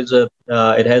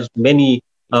 It has many,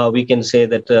 we can say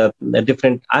that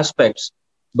different aspects.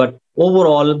 But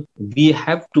overall, we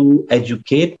have to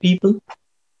educate people.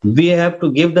 We have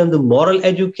to give them the moral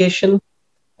education,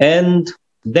 and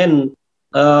then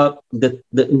the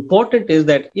important is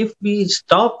that if we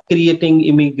stop creating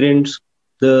immigrants,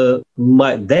 then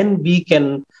we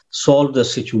can solve the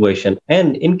situation.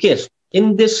 And in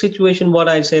this situation, what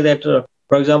I say that,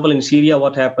 for example, in Syria,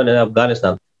 what happened in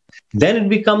Afghanistan, then it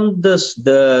becomes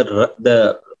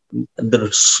the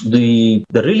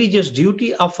religious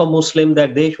duty of a Muslim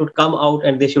that they should come out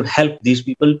and they should help these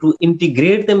people to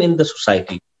integrate them in the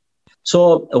society.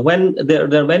 So when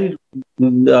there are many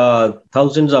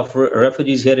thousands of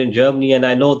refugees here in Germany, and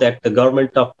I know that the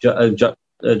government of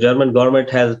German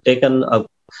government has taken a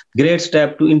great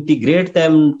step to integrate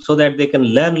them so that they can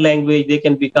learn language, they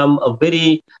can become a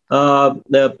very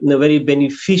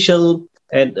beneficial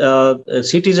and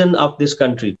citizen of this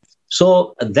country.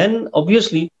 So then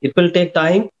obviously it will take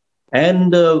time,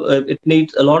 and it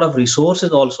needs a lot of resources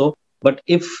also. But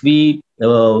if we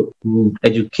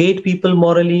educate people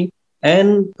morally,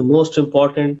 and the most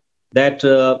important, that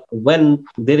when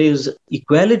there is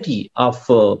equality of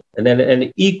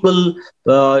an equal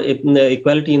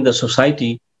equality in the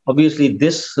society, obviously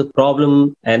this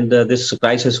problem and this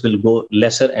crisis will go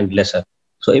lesser and lesser.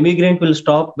 So immigrant will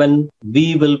stop when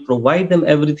we will provide them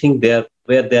everything there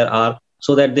where they are,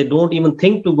 so that they don't even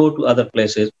think to go to other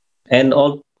places. And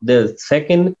all the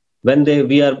second, when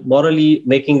we are morally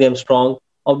making them strong,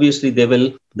 obviously they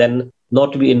will then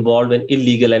not to be involved in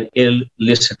illegal and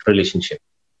illicit relationship.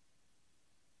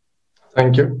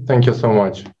 Thank you. Thank you so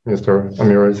much, Mr.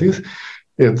 Amiraziz.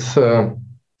 It's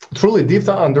truly deep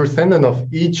understanding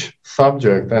of each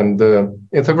subject, and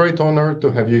it's a great honor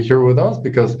to have you here with us,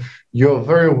 because you're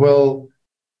very well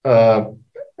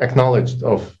acknowledged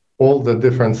of all the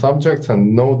different subjects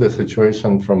and know the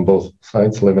situation from both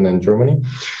sides living in Germany.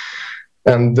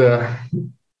 And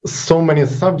so many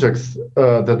subjects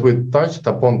that we touched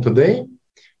upon today,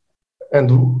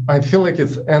 and I feel like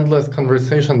it's endless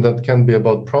conversation that can be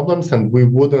about problems, and we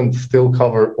wouldn't still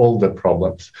cover all the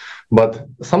problems. But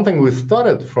something we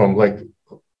started from, like,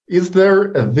 is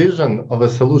there a vision of a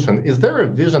solution? Is there a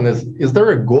vision? Is there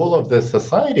a goal of the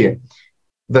society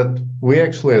that we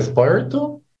actually aspire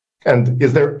to? And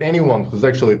is there anyone who's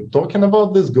actually talking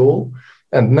about this goal?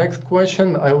 And next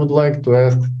question, I would like to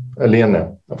ask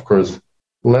Elena, of course,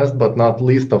 last but not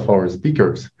least of our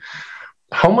speakers.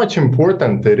 How much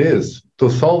important it is to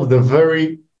solve the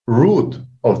very root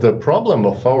of the problem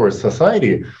of our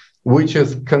society, which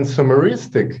is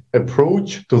consumeristic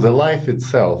approach to the life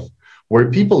itself, where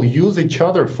people use each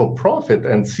other for profit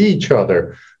and see each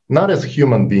other not as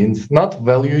human beings, not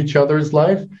value each other's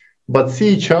life, but see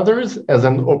each other's as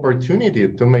an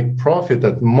opportunity to make profit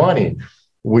and money,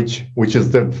 which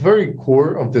is the very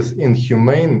core of this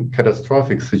inhumane,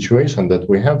 catastrophic situation that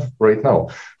we have right now.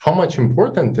 How much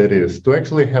important it is to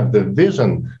actually have the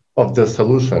vision of the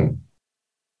solution.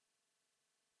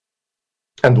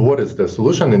 And what is the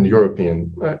solution in your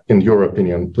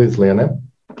opinion? Please, Liana.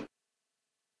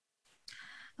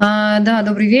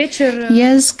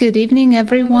 Yes, good evening,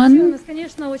 everyone.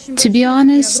 To be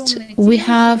honest, we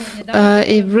have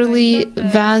a really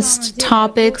vast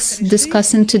topics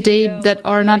discussing today that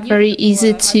are not very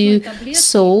easy to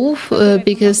solve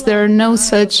because there are no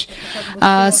such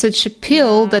a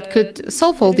pill that could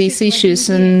solve all these issues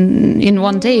in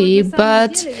one day.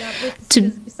 But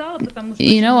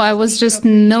I was just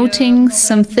noting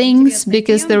some things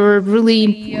because there were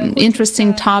really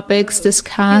interesting topics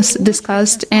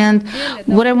discussed. And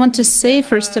what I want to say,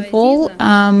 first of all,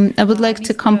 I would like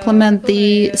to compliment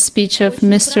the speech of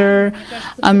Mr.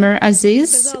 Amir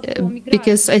Aziz,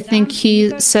 because I think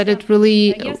he said it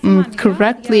really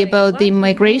correctly about the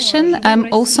migration. I'm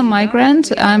also a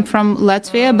migrant. I'm from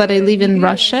Latvia, but I live in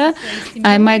Russia.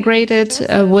 I migrated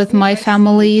with my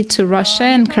family to Russia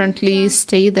and currently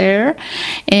stay there.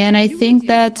 And I think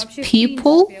that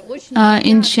people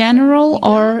in general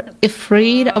are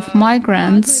afraid of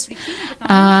migrants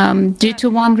due to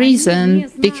one reason,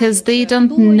 because they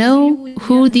don't know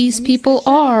who these people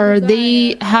are.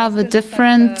 They have a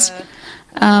different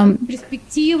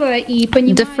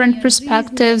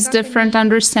perspectives, different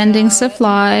understandings of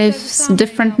life,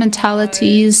 different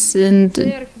mentalities, and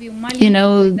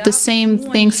the same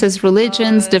things as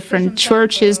religions, different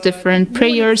churches, different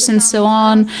prayers, and so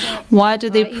on. Why do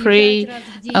they pray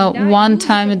one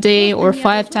time a day or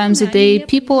 5 times a day?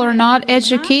 People are not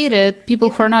educated. People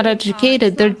who are not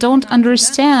educated, they don't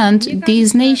understand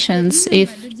these nations.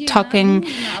 If talking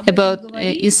about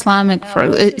Islam,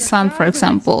 for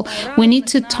example, we need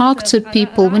to talk to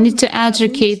people. We need to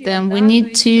educate them. We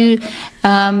need to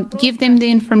give them the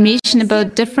information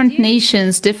about different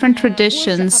nations, different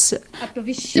traditions.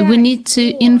 We need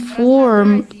to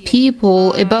inform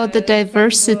people about the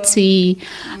diversity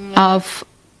of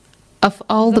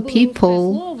all the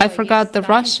people. I forgot the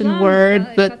Russian word,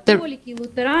 but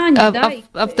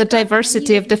of the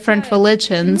diversity of different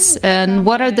religions, and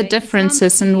what are the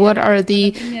differences and what are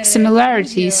the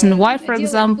similarities, and why, for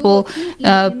example,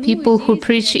 people who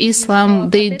preach Islam,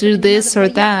 they do this or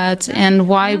that, and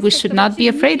why we should not be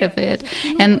afraid of it.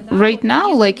 And right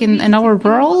now, like in our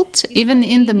world, even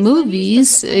in the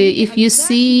movies, if you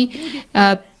see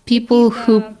people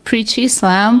who preach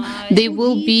Islam, they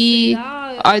will be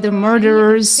either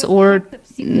murderers or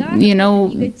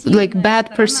like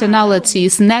bad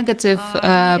personalities, negative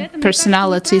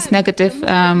personalities, negative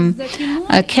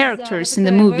characters in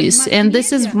the movies. And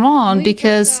this is wrong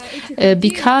because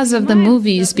of the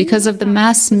movies, because of the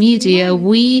mass media,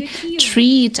 we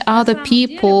treat other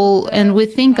people and we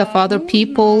think of other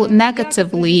people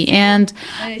negatively. And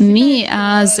me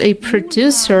as a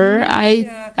producer,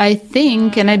 I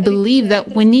think and I believe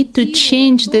that we need to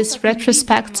change this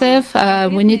retrospective.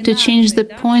 We need to change the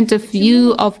point of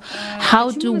view of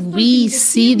how do we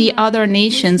see the other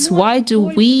nations? Why do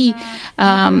we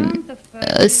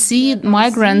see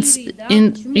migrants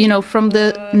from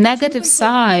the negative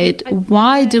side?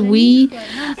 Why do we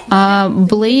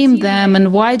blame them,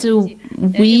 and why do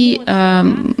we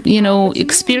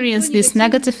experience these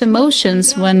negative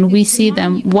emotions when we see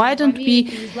them? Why don't we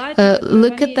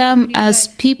look at them as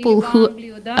people who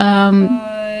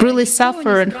really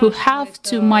suffer and who have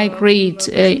to migrate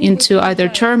into either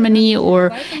Germany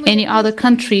or any other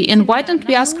country? And why don't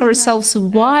we ask ourselves,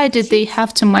 why did they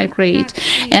have to migrate?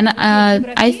 And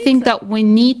I think that we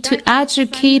need to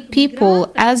educate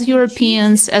people as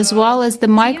Europeans, as well as the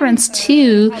migrants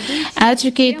too,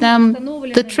 educate them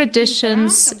the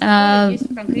traditions,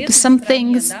 some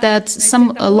things that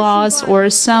some laws or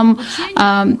some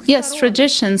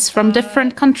traditions from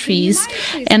different countries.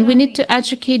 And we need to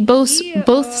educate both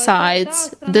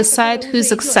sides, the side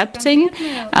who's accepting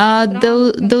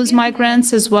those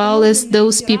migrants, as well as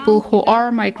those people who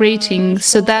are migrating,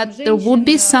 so that there would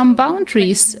be some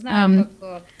boundaries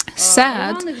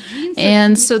set,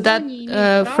 and so that,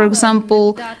 for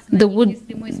example,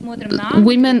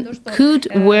 women could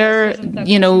wear,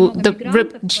 the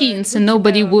ripped jeans, and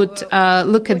nobody would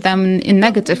look at them in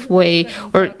negative way,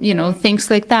 or things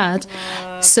like that,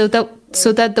 so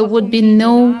that there would be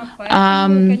no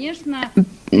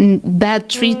bad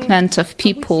treatment of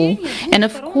people. And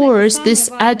of course, this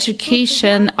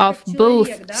education of both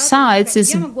sides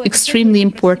is extremely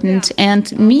important.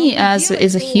 And me as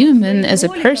a human, as a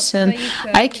person,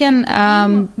 I can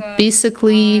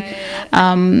basically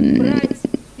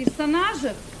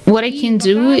what I can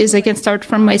do is I can start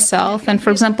from myself, and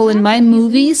for example, in my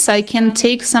movies, I can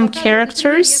take some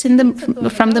characters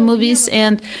from the movies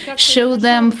and show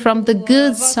them from the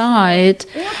good side,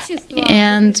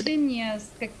 and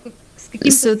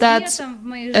so that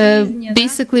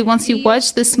basically once you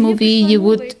watch this movie, you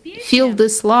would feel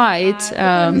this light,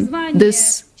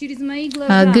 this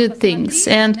good things.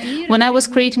 And when I was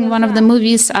creating one of the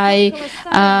movies, the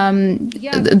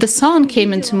song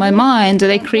came into my mind,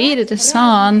 and I created a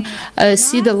song,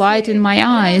 See the Light in My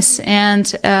Eyes,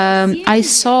 and I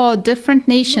saw different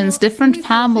nations, different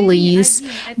families,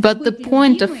 but the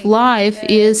point of life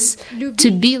is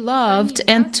to be loved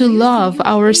and to love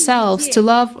ourselves, to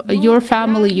love your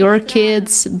family, your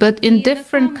kids, but in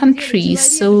different countries.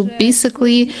 So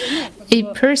basically, a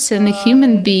person, a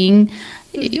human being,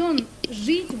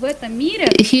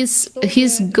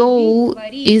 his goal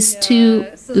is to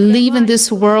live in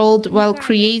this world while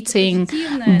creating,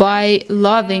 by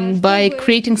loving, by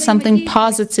creating something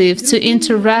positive, to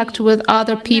interact with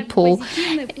other people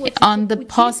on the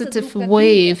positive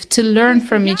wave, to learn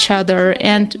from each other.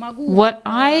 And what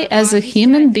I, as a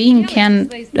human being, can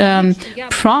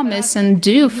promise and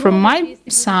do from my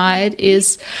side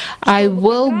is I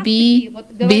will be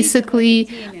basically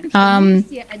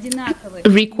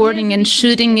recording and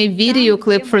shooting a video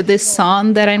clip for this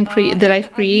song that I've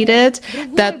created,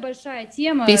 that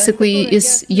basically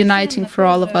is uniting for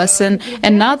all of us. And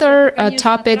another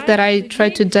topic that I try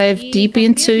to dive deep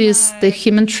into is the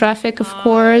human traffic, of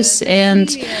course, and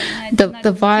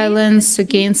the violence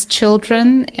against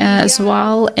children as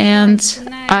well. And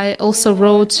I also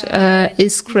wrote a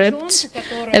script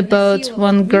about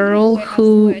one girl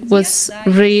who was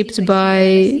raped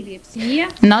by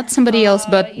not somebody else,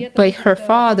 but by her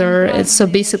father. And so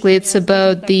basically it's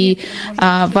about the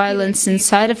violence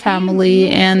inside a family,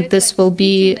 and this will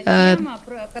be a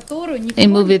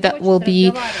movie that will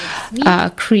be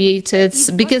created,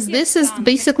 because this is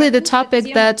basically the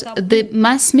topic that the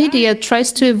mass media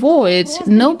tries to avoid.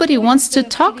 Nobody wants to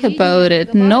talk about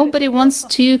it. Nobody wants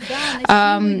to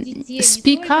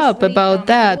speak up about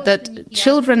that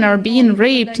children are being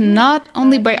raped not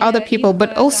only by other people,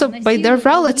 but also by their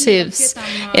relatives,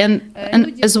 and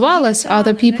as well as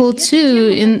other people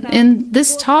too. In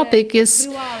this topic is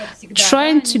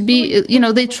trying to be,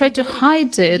 they try to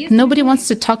hide it. Nobody wants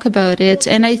to talk about it.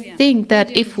 And I think that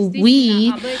if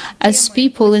we as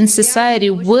people in society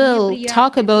will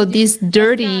talk about these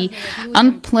dirty,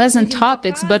 unpleasant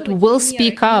topics, but will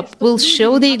speak up, will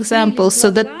show the examples, so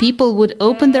that people would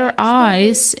open their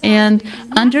eyes and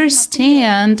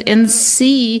understand and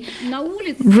see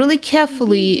really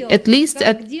carefully, at least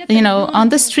on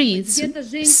the streets,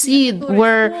 see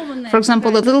where, for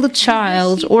example, a little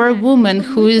child or a woman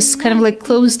who is kind of like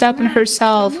closed up in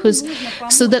herself,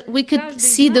 so that we could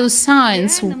see those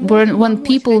signs when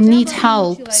people need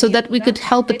help, so that we could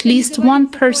help at least one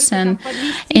person.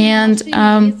 And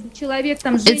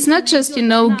it's not just,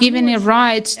 giving a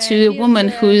ride to a woman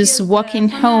who is walking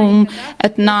home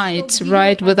at night,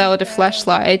 right, without a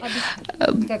flashlight,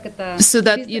 so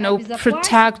that,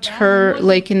 protect her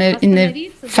like in a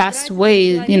fast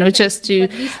way, just to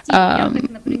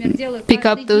pick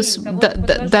up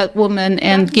that woman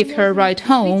and give her a ride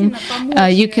home.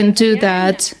 You can do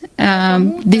that.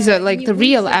 These are like the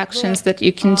real actions that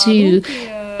you can do.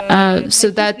 So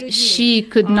that she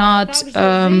could not,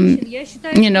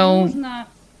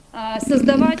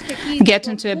 get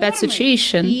into a bad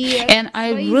situation. And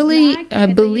I really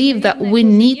believe that we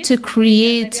need to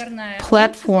create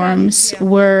platforms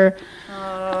where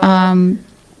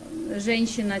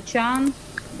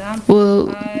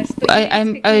well,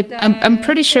 I'm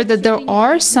pretty sure that there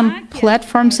are some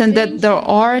platforms and that there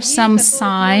are some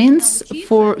signs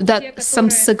for that,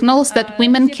 some signals that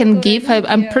women can give.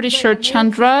 I'm pretty sure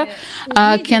Chandra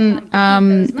can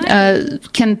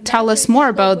tell us more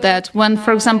about that. When,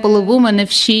 for example, a woman, if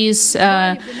she's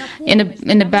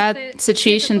in a bad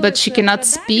situation but she cannot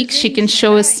speak, she can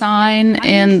show a sign.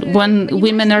 And when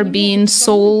women are being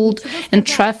sold and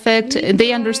trafficked,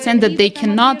 they understand that they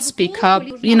cannot speak up.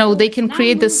 They can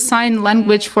create this sign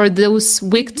language for those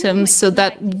victims, so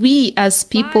that we as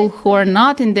people who are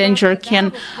not in danger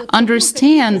can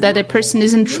understand that a person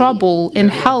is in trouble and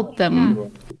help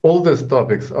them. All these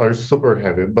topics are super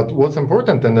heavy, but what's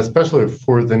important, and especially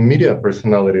for the media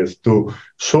personalities, to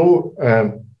show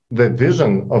the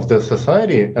vision of the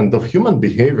society and of human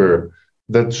behavior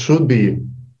that should be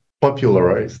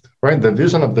popularized, right? The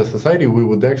vision of the society we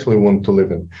would actually want to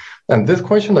live in. And this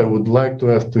question I would like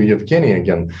to ask to Evgeny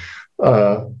again,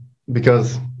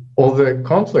 because all the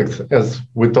conflicts, as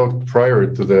we talked prior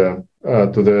to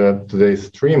today's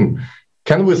stream,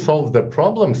 can we solve the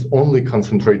problems only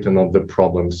concentrating on the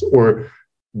problems, or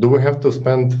do we have to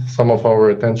spend some of our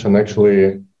attention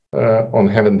actually on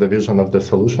having the vision of the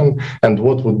solution? And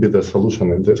what would be the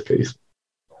solution in this case?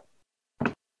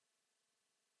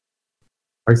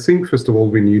 I think, first of all,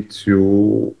 we need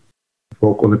to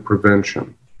work on the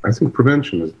prevention. I think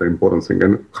prevention is the important thing.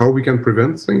 And how we can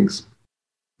prevent things?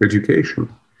 Education.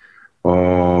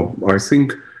 I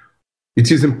think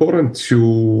it is important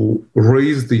to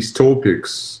raise these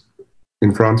topics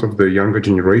in front of the younger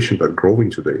generation that are growing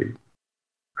today.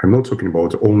 I'm not talking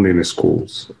about only in the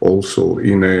schools, also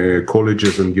in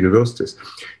colleges and universities.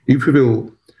 If we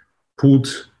will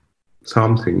put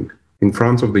something in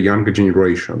front of the younger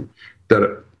generation,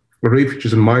 that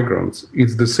refugees and migrants,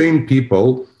 it's the same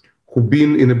people who've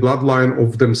been in a bloodline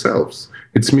of themselves.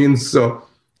 It means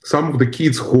some of the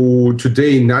kids who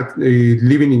today not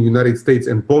living in the United States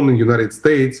and born in the United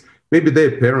States, maybe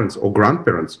their parents or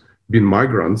grandparents been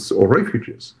migrants or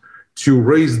refugees. To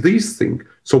raise this thing,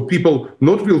 so people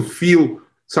not will feel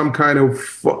some kind of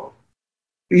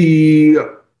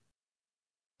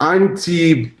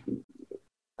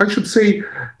I should say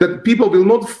that people will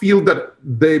not feel that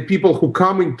the people who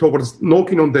coming towards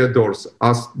knocking on their doors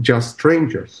are just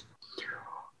strangers.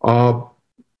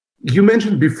 You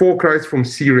mentioned before Christ from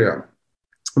Syria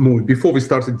movie, before we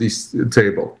started this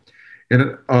table.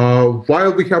 And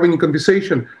while we having a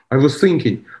conversation, I was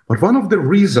thinking, but one of the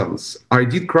reasons I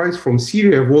did Christ from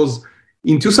Syria was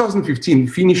in 2015,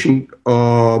 finishing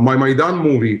my Maidan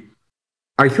movie,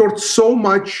 I heard so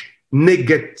much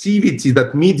negativity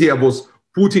that media was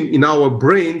putting in our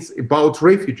brains about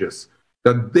refugees,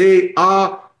 that they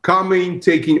are coming,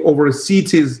 taking over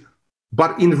cities.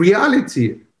 But in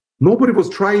reality, nobody was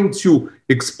trying to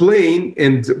explain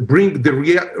and bring the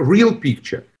real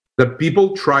picture, that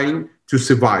people trying to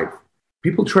survive,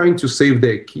 people trying to save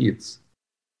their kids.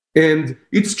 And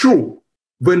it's true,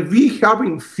 when we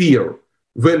having fear,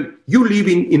 when you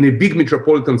living in a big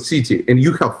metropolitan city and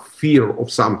you have fear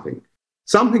of something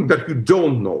that you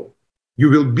don't know, you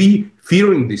will be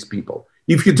fearing these people.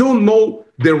 If you don't know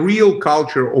the real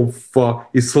culture of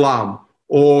Islam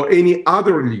or any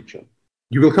other religion,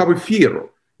 you will have a fear,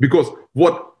 because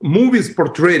what movies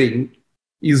portraying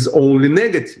is only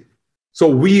negative. So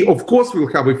we, of course,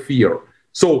 will have a fear.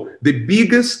 So the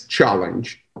biggest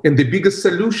challenge and the biggest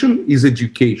solution is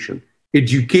education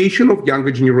of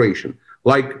younger generation.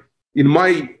 Like in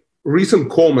my recent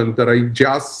comment that I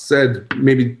just said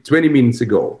maybe 20 minutes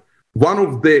ago, one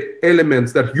of the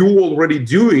elements that you already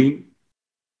doing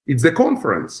is the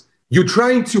conference. You're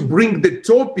trying to bring the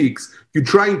topics, you're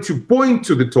trying to point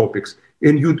to the topics,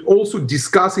 and you're also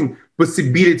discussing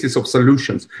possibilities of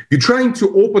solutions. You're trying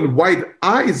to open wide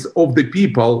eyes of the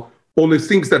people on the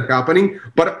things that are happening,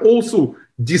 but also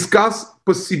discuss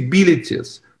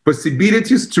possibilities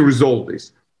to resolve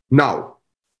this. Now,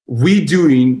 we're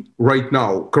doing right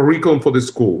now curriculum for the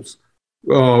schools.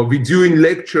 We're doing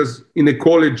lectures in the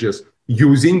colleges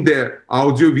using the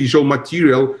audiovisual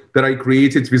material that I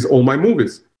created with all my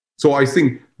movies. So I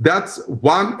think that's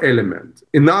one element.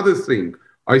 Another thing,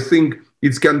 I think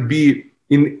it can be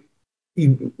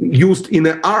used in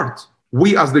the art.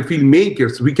 We as the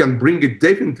filmmakers, we can bring it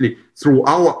definitely through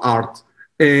our art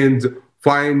and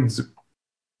find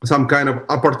some kind of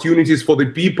opportunities for the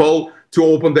people to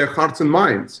open their hearts and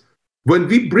minds. When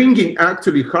we bringing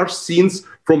actually harsh scenes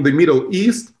from the Middle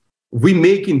East, we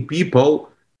making people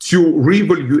to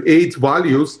reevaluate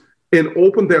values and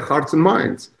open their hearts and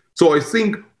minds. So I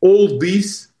think all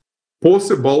this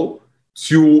possible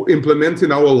to implement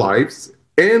in our lives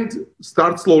and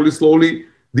start slowly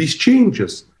these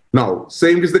changes. Now,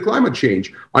 same with the climate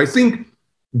change. I think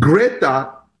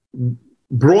Greta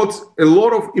brought a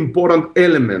lot of important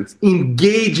elements,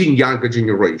 engaging younger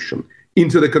generation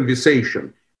into the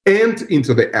conversation and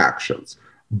into the actions.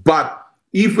 But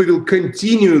if we will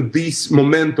continue this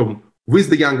momentum with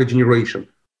the younger generation,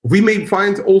 we may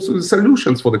find also the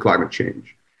solutions for the climate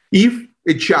change. If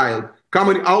a child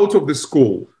coming out of the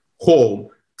school, home,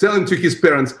 telling to his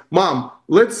parents, Mom,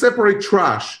 let's separate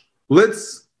trash,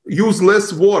 let's use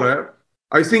less water,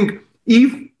 I think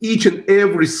if each and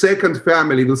every second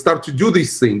family will start to do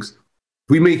these things,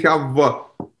 we may have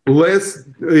less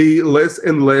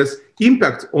and less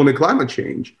impact on the climate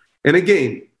change. And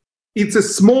again, it's a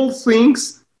small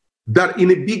things that in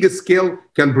a bigger scale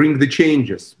can bring the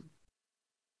changes.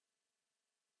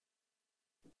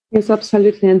 Yes,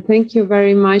 absolutely. And thank you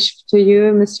very much to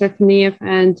you, Mr. Feneev,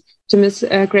 and to Ms.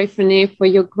 Grey-Feneev for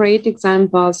your great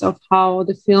examples of how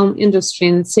the film industry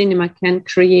and cinema can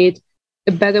create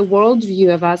a better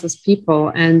worldview of us as people.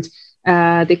 And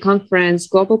the conference,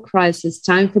 Global Crisis,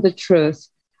 Time for the Truth,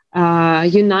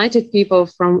 united people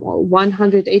from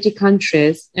 180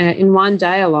 countries in one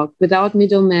dialogue, without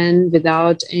middlemen,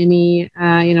 without any,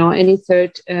 any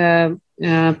third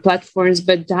platforms,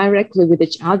 but directly with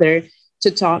each other to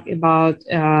talk about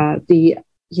the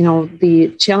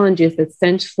challenges that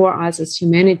stand for us as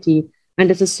humanity. And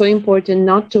it is so important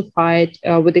not to fight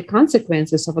with the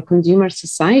consequences of a consumer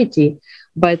society,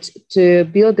 but to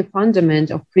build the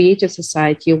fundament of creative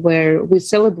society where we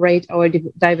celebrate our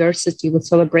diversity, we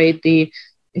celebrate the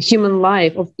human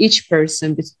life of each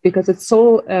person, because it's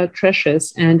so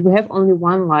precious, and we have only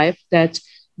one life that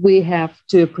we have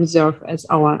to preserve as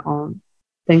our own.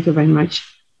 Thank you very much.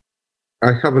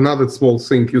 I have another small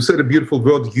thing. You said a beautiful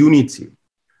word, unity.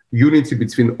 Unity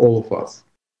between all of us.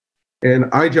 And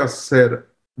I just said,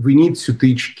 we need to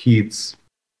teach kids.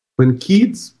 When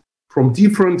kids from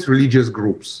different religious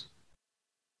groups,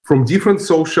 from different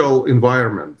social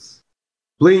environments,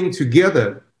 playing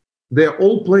together, they're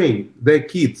all playing, they're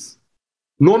kids.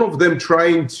 None of them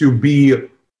trying to be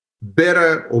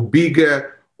better or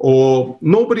bigger, or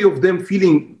nobody of them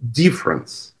feeling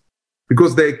difference,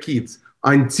 because they're kids,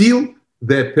 until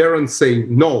their parents say,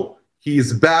 no, he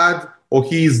is bad, or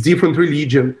he is different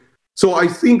religion. So I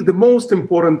think the most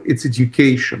important is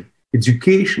education.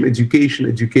 Education, education,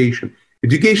 education.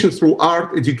 Education through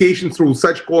art, education through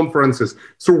such conferences,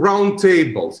 through round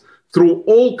tables, through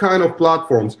all kind of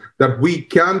platforms that we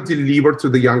can deliver to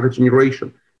the younger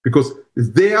generation, because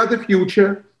they are the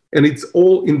future and it's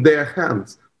all in their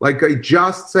hands. Like I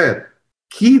just said,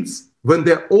 kids, when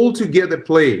they're all together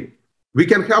playing, we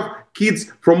can have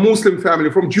kids from Muslim family,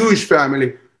 from Jewish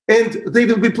family, and they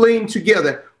will be playing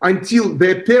together until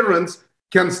their parents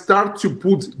can start to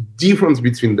put difference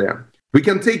between them. We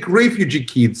can take refugee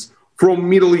kids from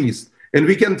Middle East, and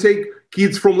we can take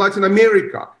kids from Latin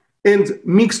America and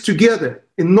mix together,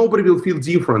 and nobody will feel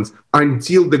difference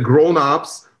until the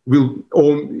grown-ups will,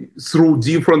 through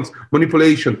different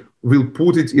manipulation, will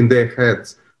put it in their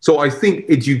heads. So I think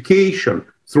education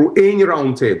through any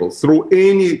roundtable, through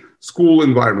any school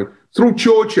environment, through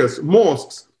churches,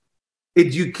 mosques,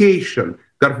 education,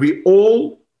 that we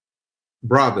all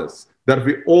brothers, that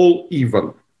we all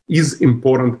even, is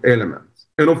important element.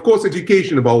 And of course,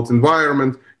 education about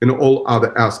environment and all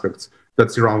other aspects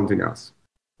that surrounding us.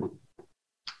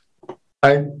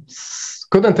 I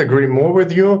couldn't agree more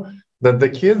with you that the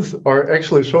kids are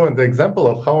actually showing the example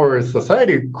of how our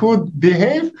society could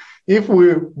behave if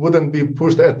we wouldn't be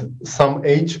pushed at some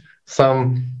age,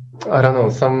 something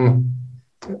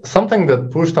that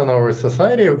pushed on our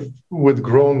society with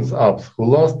grown-ups who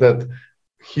lost that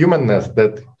humanness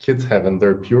that kids have in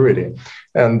their purity.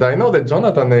 And I know that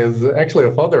Jonathan is actually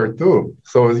a father too,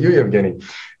 so is you, Evgeny.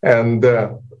 And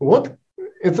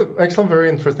it's actually a very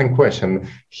interesting question.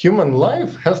 Human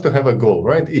life has to have a goal,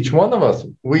 right? Each one of us,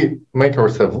 we make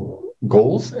ourselves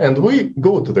goals and we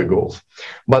go to the goals.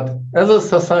 But as a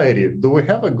society, do we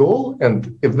have a goal?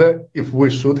 And if we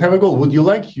should have a goal, would you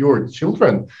like your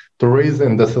children to raise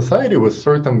in the society with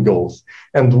certain goals?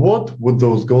 And what would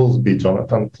those goals be,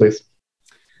 Jonathan, please?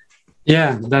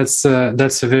 Yeah, that's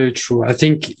very true. I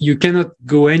think you cannot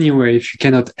go anywhere if you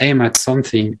cannot aim at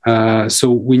something.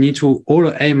 So we need to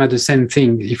all aim at the same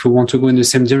thing if we want to go in the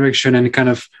same direction and kind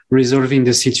of resolving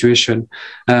the situation.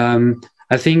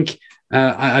 I think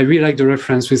I really like the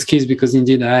reference with kids, because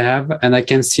indeed I have, and I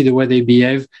can see the way they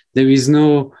behave. There is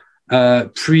no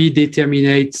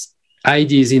predetermined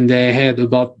ideas in their head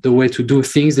about the way to do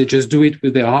things. They just do it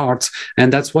with their hearts,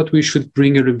 and that's what we should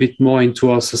bring a little bit more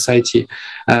into our society.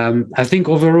 I think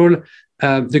overall,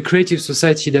 the creative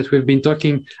society that we've been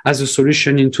talking as a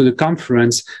solution into the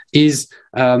conference is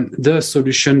the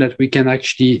solution that we can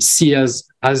actually see as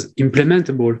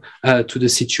implementable to the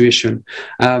situation.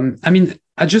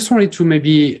 I just wanted to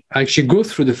maybe actually go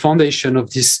through the foundation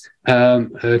of this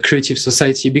creative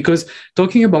society, because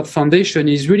talking about foundation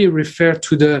is really referred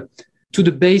to the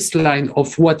baseline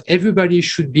of what everybody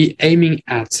should be aiming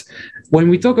at. When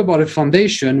we talk about a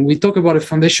foundation, we talk about a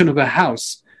foundation of a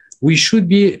house. We should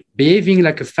be behaving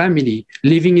like a family,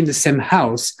 living in the same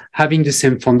house, having the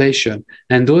same foundation.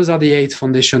 And those are the 8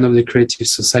 foundations of the creative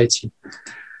society.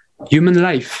 Human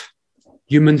life,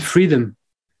 human freedom,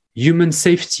 human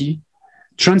safety,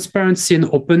 transparency and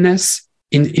openness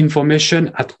in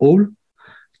information at all,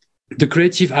 the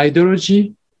creative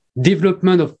ideology,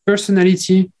 development of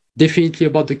personality, definitely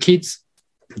about the kids,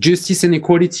 justice and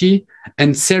equality,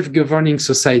 and self-governing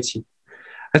society.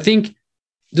 I think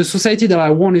the society that I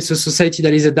want is a society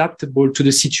that is adaptable to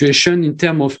the situation in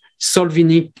terms of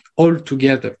solving it all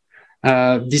together.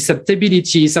 This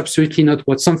adaptability is absolutely not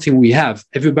something we have.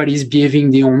 Everybody is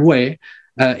behaving their own way.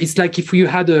 It's like if you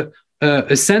had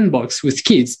a sandbox with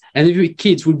kids, and every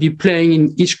kid would be playing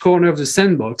in each corner of the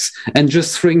sandbox and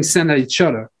just throwing sand at each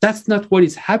other. That's not what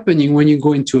is happening when you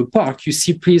go into a park. You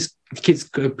see kids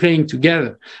playing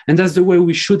together, and that's the way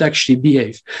we should actually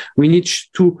behave. We need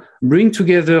to bring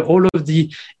together all of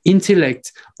the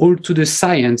intellect, all to the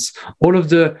science, all of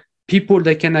the people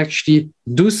that can actually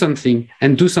do something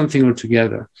and do something all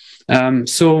together.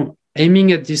 So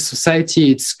aiming at this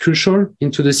society, it's crucial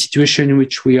into the situation in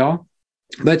which we are.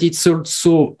 But it's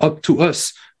also up to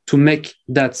us to make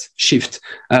that shift.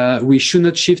 We should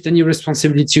not shift any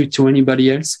responsibility to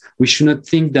anybody else. We should not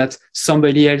think that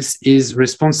somebody else is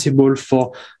responsible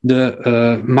for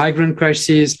the migrant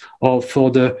crisis or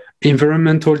for the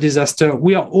environmental disaster.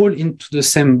 We are all into the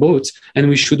same boat, and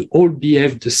we should all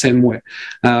behave the same way.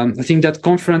 I think that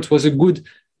conference was a good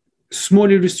small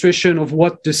illustration of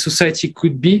what the society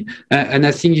could be, and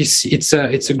I think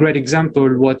it's a great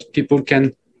example of what people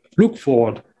can look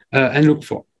forward and look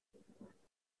for.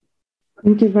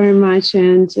 Thank you very much.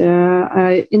 And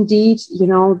indeed,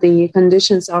 the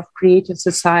conditions of creative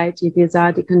society, these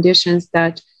are the conditions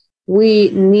that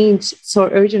we so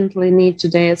urgently need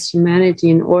today as humanity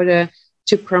in order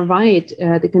to provide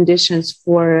the conditions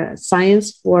for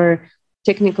science, for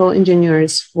technical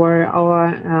engineers, for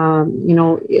our,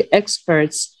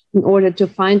 experts, in order to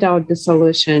find out the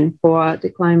solution for the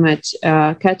climate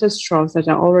catastrophes that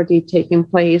are already taking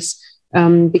place,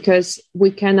 because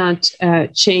we cannot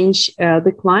change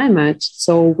the climate.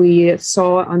 So we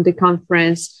saw on the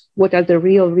conference what are the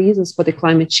real reasons for the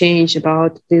climate change,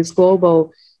 about these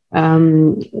global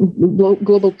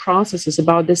processes,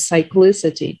 about this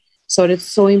cyclicity. So it's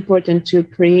so important to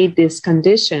create these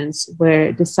conditions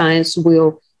where the science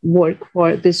will work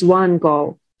for this one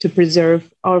goal, to preserve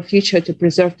our future, to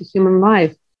preserve the human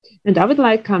life. And I would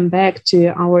like to come back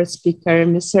to our speaker,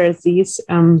 Mr. Aziz.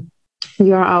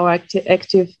 You are our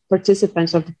active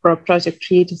participants of the Project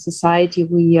Creative Society.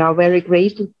 We are very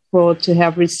grateful to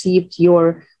have received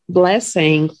your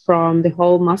blessing from the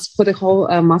whole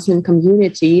Muslim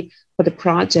community for the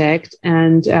project.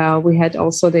 And we had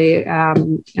also the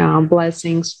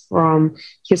blessings from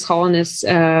His Holiness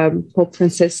Pope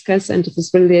Franciscus, and it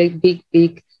was really a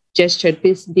big gesture,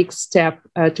 this big step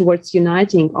towards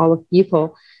uniting all of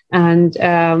people. And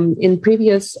in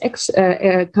previous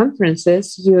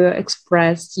conferences, you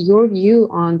expressed your view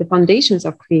on the foundations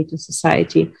of creative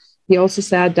society. You also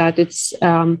said that it's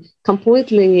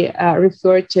completely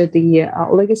referred to the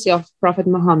legacy of Prophet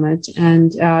Muhammad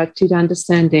and to the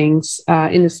understandings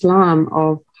in Islam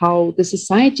of how the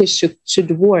society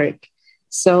should work.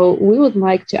 So we would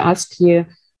like to ask you,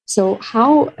 so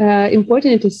how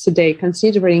important it is today,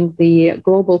 considering the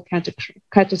global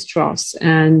catastrophes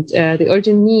and the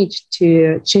urgent need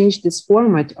to change this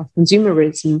format of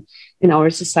consumerism in our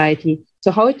society?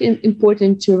 So how it is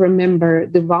important to remember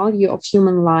the value of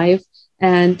human life,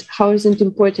 and how is it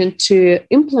important to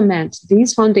implement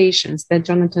these foundations that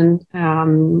Jonathan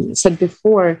said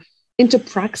before into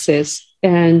praxis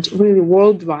and really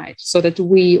worldwide, so that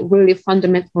we really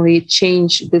fundamentally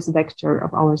change this vector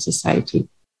of our society?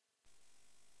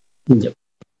 Yep.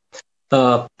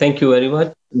 Thank you very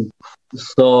much.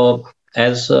 So,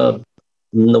 as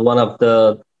one of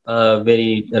the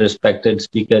very respected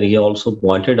speaker, he also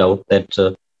pointed out that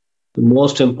the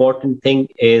most important thing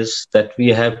is that we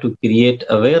have to create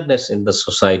awareness in the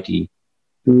society,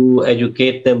 to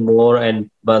educate them more. And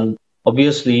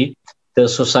obviously, the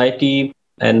society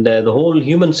and the whole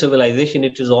human civilization,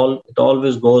 it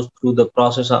always goes through the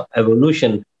process of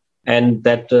evolution, and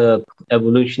that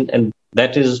evolution, and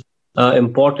that is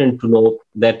important to know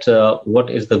that what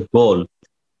is the goal.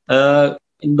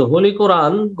 In the Holy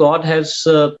Quran, God has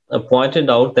pointed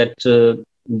out that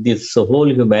this whole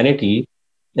humanity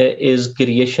is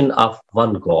creation of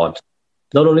one God.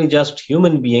 Not only just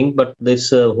human being, but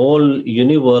this whole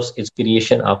universe is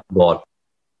creation of God.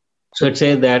 So it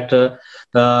says that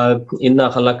Inna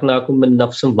khalaqnakum min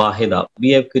nafsin wahida.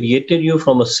 We have created you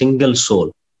from a single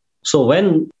soul. So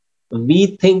when we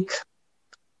think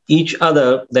each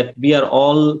other that we are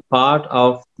all part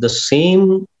of the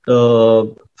same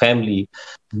family,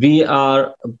 we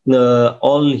are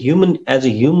all human, as a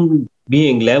human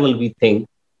being level we think,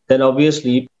 then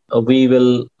obviously we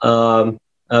will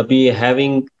be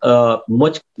having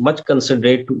much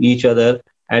considerate to each other,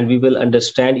 and we will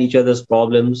understand each other's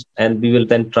problems, and we will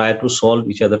then try to solve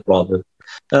each other's problems.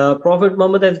 Prophet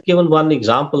Muhammad has given one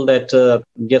example, that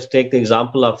just take the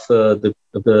example of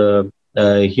the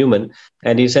human.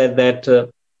 And he said that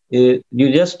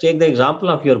you just take the example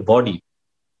of your body,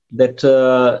 that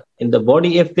in the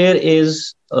body, if there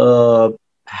is a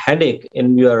headache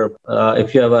in your,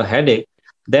 if you have a headache,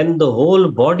 then the whole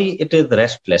body, it is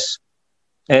restless.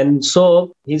 And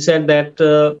so he said that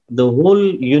the whole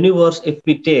universe, if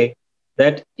we take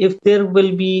that, if there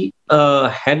will be a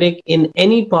headache in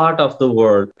any part of the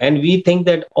world, and we think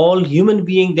that all human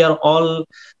beings, they are all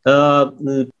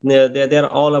they're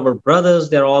all our brothers,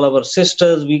 they're all our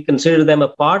sisters, we consider them a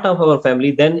part of our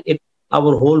family, then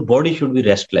our whole body should be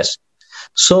restless.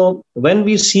 So when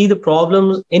we see the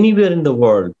problems anywhere in the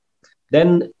world,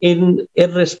 then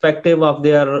irrespective of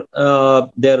their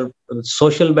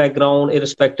social background,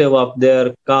 irrespective of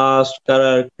their caste,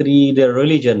 color, creed, their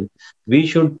religion, we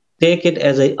should take it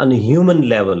as an unhuman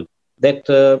level, that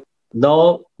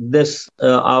now this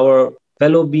our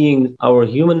fellow being, our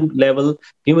human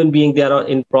being, they are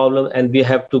in problem, and we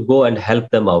have to go and help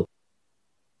them out.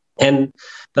 And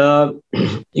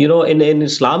in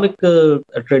Islamic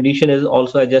tradition is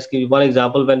also, I just give you one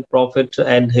example. When Prophet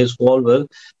and his followers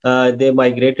they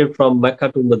migrated from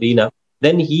Mecca to Medina,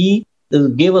 then he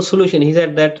gave a solution. He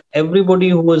said that everybody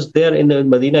who was there in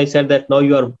Medina, he said that now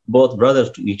you are both brothers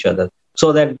to each other,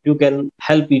 so that you can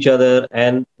help each other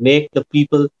and make the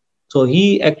people. So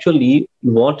he actually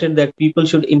wanted that people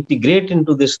should integrate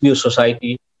into this new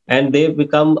society, and they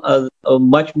become a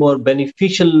much more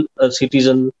beneficial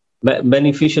citizen,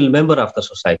 beneficial member of the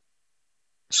society.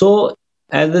 So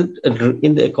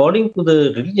according to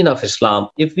the religion of Islam,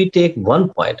 if we take one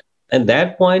point, and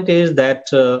that point is that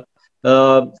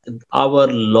our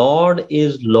Lord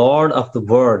is Lord of the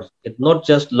world. It's not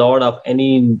just Lord of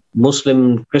any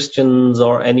Muslim, Christians,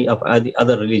 or any of the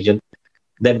other religion,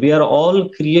 that we are all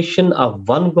creation of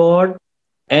one God.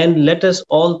 And let us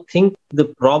all think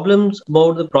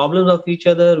about the problems of each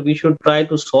other. We should try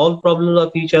to solve problems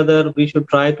of each other. We should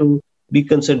try to be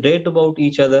considerate about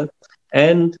each other.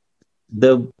 And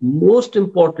the most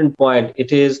important point,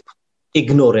 it is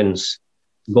ignorance.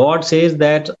 God says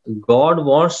that God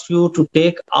wants you to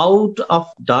take out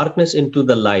of darkness into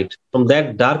the light, from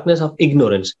that darkness of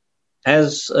ignorance.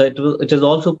 As it is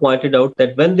also pointed out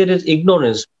that when there is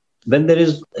ignorance, when there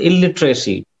is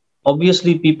illiteracy,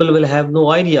 obviously people will have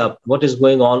no idea what is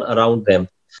going on around them.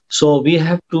 So we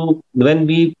have to, when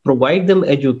we provide them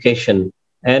education,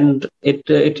 and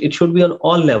it should be on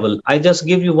all levels. I just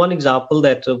give you one example,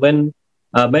 that when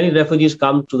many refugees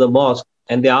come to the mosque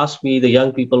and they ask me, the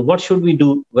young people, what should we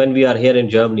do when we are here in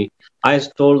Germany? I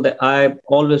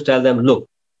always tell them, look,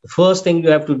 the first thing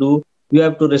you have to do, you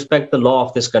have to respect the law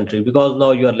of this country, because now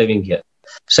you are living here.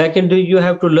 Secondly, you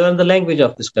have to learn the language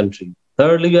of this country.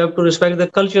 Thirdly, you have to respect the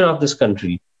culture of this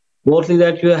country. Fourthly,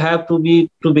 that you have to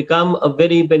become a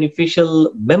very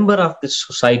beneficial member of this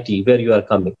society where you are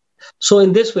coming. So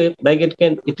in this way,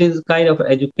 it is kind of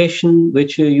education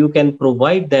which you can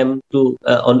provide them to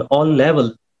on all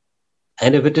levels.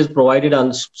 And if it is provided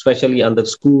especially on the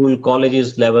school,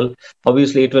 colleges level,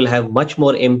 obviously it will have much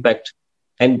more impact.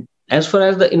 And as far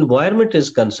as the environment is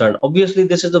concerned, obviously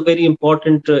this is a very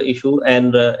important issue,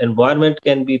 and environment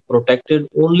can be protected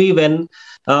only when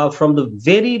from the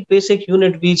very basic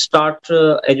unit we start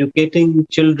educating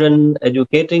children,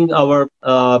 educating our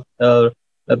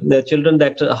the children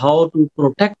that how to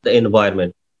protect the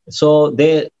environment. So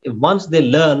once they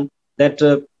learn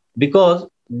that, because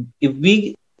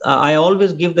if I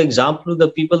always give the example to the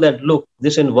people that, look,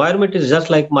 this environment is just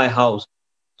like my house.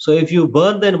 So if you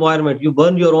burn the environment, you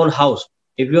burn your own house.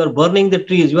 If you are burning the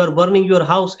trees, you are burning your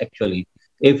house actually.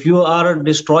 If you are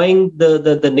destroying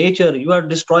the nature, you are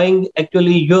destroying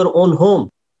actually your own home.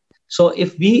 So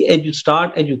if we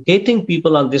start educating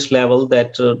people on this level,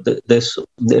 that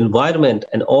the environment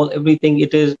and everything,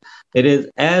 it is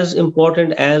as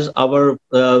important as our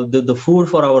the food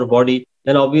for our body.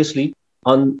 Then obviously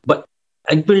but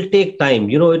it will take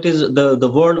time. It is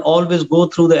the world always go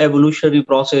through the evolutionary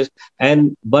process,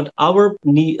 but our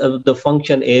the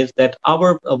function is that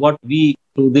what we,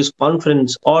 through this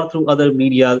conference or through other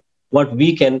media, what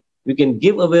we can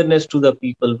give awareness to the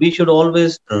people. We should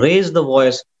always raise the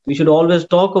voice. We should always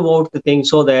talk about the thing,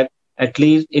 so that at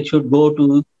least it should go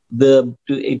to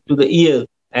the ear.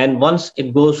 And once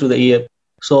it goes to the ear,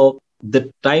 so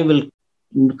the time will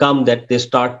come that they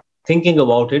start thinking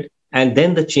about it, and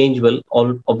then the change will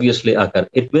obviously occur.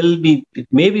 It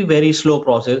may be very slow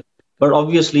process, but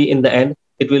obviously in the end,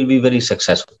 it will be very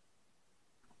successful.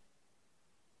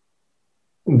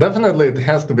 Definitely, it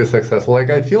has to be successful.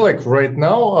 I feel like right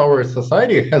now our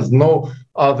society has no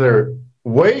other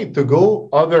way to go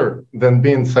other than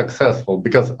being successful,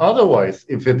 because otherwise,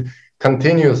 if it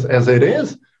continues as it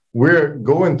is, we're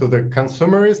going to the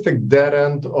consumeristic dead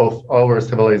end of our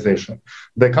civilization.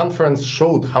 The conference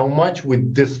showed how much we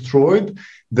destroyed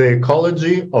the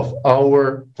ecology of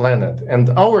our planet. And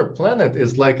our planet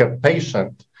is like a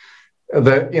patient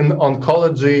in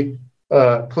oncology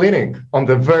clinic on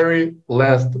the very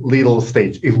last little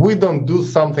stage. If we don't do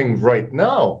something right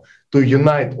now to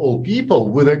unite all people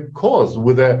with a cause,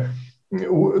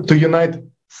 to unite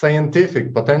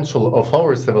scientific potential of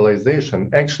our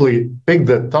civilization, actually pick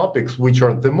the topics which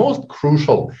are the most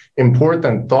crucial,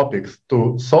 important topics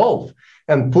to solve,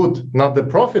 and put not the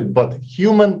profit, but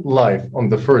human life on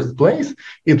the first place,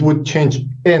 it would change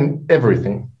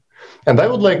everything. And I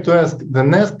would like to ask the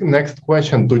next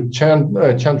question to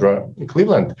Chandra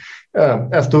Cleveland,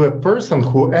 as to a person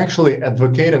who actually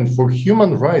advocated for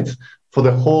human rights for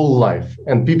the whole life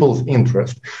and people's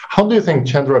interest. How do you think,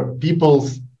 Chandra,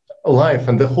 people's life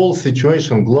and the whole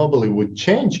situation globally would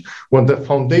change when the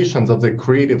foundations of the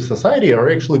creative society are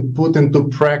actually put into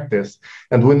practice,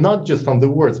 and we're not just on the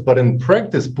words, but in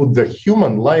practice put the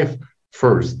human life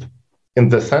first in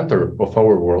the center of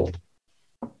our world?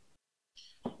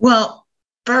 Well,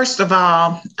 first of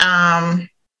all, I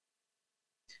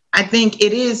think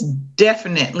it is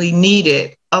definitely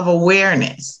needed of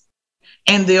awareness,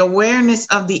 and the awareness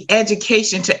of the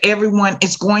education to everyone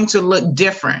is going to look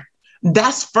different.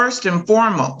 That's first and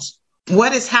foremost.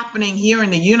 What is happening here in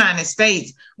the United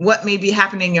States, what may be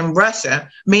happening in Russia,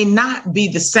 may not be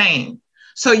the same.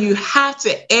 So you have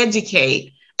to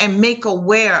educate and make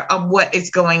aware of what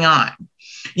is going on.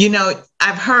 You know,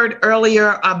 I've heard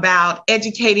earlier about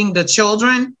educating the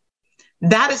children.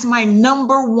 That is my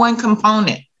number one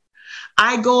component.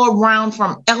 I go around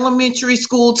from elementary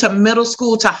school to middle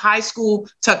school to high school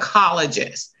to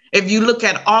colleges. If you look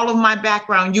at all of my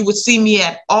background, you would see me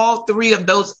at all three of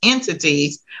those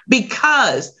entities,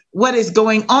 because what is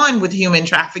going on with human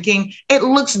trafficking, it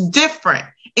looks different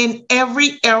in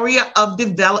every area of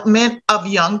development of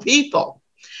young people.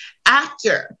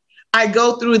 After I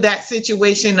go through that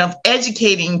situation of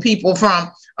educating people from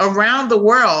around the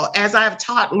world, as I've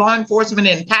taught law enforcement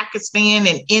in Pakistan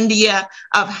and India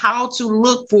of how to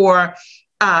look for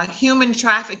human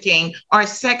trafficking or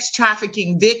sex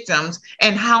trafficking victims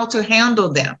and how to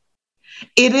handle them.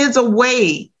 It is a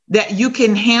way that you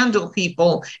can handle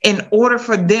people in order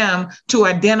for them to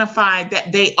identify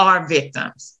that they are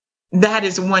victims. That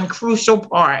is one crucial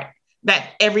part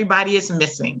that everybody is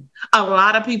missing. A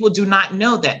lot of people do not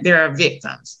know that there are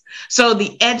victims. So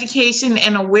the education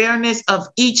and awareness of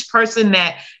each person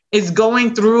that is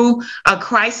going through a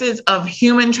crisis of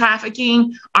human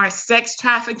trafficking or sex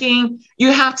trafficking,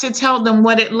 you have to tell them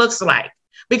what it looks like,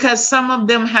 because some of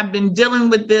them have been dealing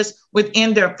with this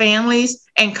within their families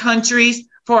and countries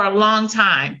for a long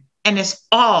time, and it's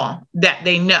all that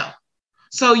they know.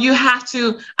 So you have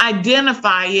to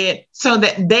identify it so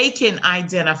that they can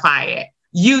identify it.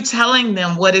 You telling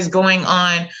them what is going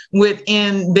on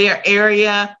within their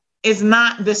area is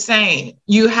not the same.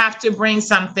 You have to bring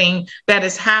something that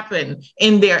has happened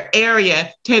in their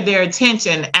area to their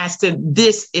attention as to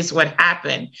this is what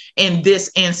happened in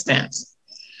this instance.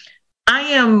 I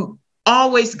am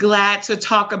always glad to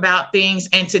talk about things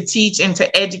and to teach and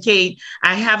to educate.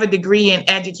 I have a degree in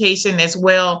education as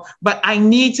well, but I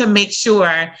need to make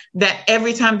sure that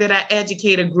every time that I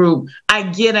educate a group, I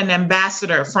get an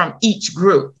ambassador from each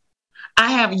group.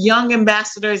 I have young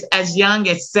ambassadors as young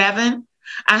as 7.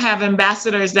 I have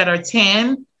ambassadors that are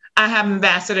 10. I have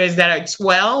ambassadors that are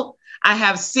 12. I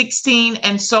have 16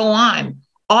 and so on,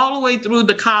 all the way through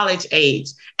the college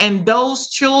age. And those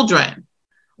children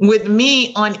with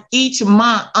me on each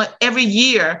month, every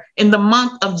year in the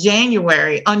month of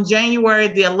January, on January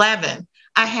the 11th,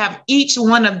 I have each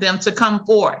one of them to come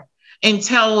forth and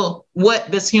tell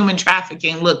what this human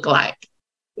trafficking look like,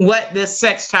 what this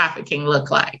sex trafficking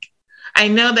look like. I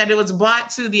know that it was brought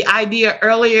to the idea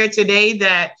earlier today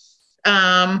that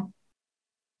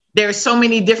there's so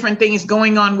many different things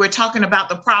going on. We're talking about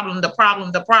the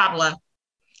problem.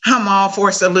 I'm all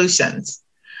for solutions.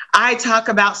 I talk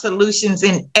about solutions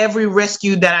in every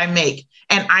rescue that I make.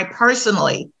 And I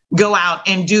personally go out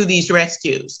and do these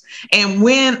rescues. And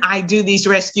when I do these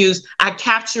rescues, I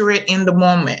capture it in the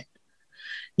moment.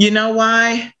 You know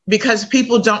why? Because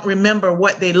people don't remember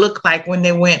what they look like when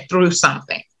they went through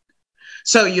something.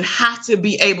 So you have to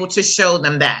be able to show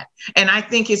them that. And I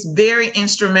think it's very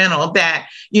instrumental that,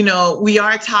 you know, we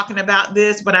are talking about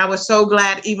this, but I was so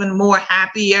glad, even more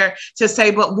happier to say,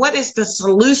 but what is the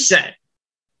solution?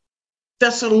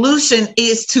 The solution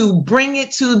is to bring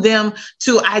it to them,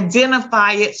 to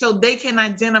identify it so they can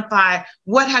identify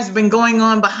what has been going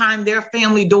on behind their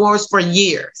family doors for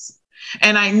years.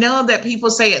 And I know that people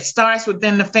say it starts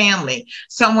within the family.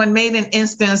 Someone made an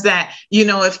instance that, you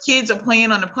know, if kids are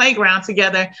playing on the playground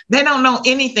together, they don't know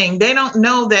anything. They don't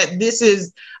know that this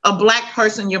is a Black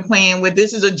person you're playing with.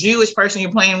 This is a Jewish person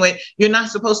you're playing with. You're not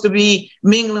supposed to be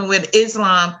mingling with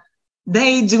Islam.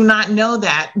 They do not know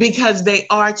that because they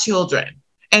are children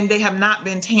and they have not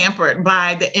been tampered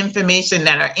by the information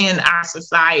that are in our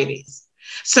societies.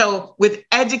 So with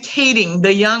educating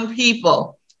the young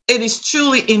people, it is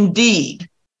truly indeed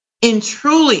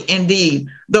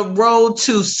the road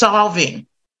to solving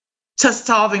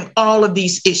all of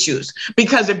these issues.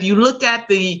 Because if you look at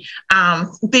the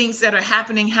things that are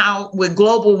happening with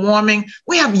global warming,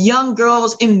 we have young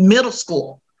girls in middle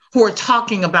school who are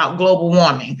talking about global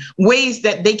warming, ways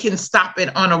that they can stop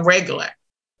it on a regular.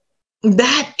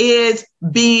 That is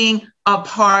being a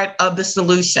part of the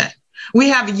solution. We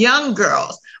have young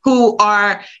girls who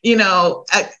are, you know,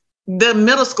 at the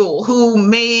middle school who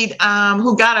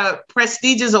got a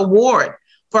prestigious award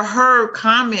for her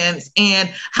comments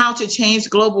and how to change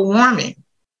global warming.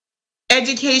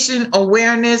 Education,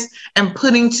 awareness, and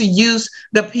putting to use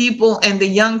the people and the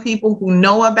young people who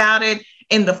know about it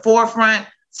in the forefront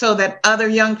so that other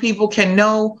young people can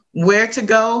know where to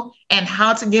go and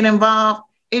how to get involved.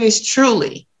 It is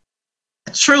truly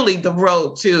the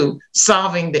road to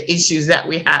solving the issues that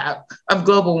we have of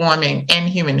global warming and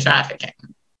human trafficking.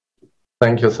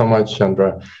 Thank you so much,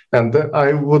 Chandra. And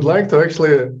I would like to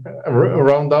actually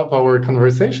round up our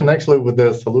conversation actually with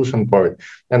the solution part,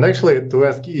 and actually to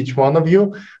ask each one of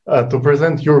you to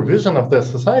present your vision of the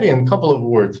society in a couple of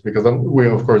words, because we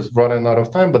of course running out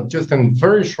of time, but just in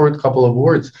very short couple of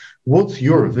words, what's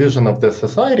your vision of the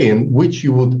society in which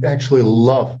you would actually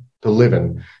love to live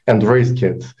in and raise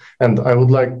kids? And I would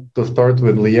like to start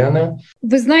with Liana.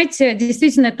 Вы знаете,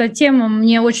 действительно, эта тема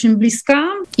мне очень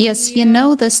близка. Yes, you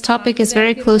know, this topic is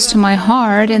very close to my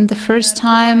heart. And the first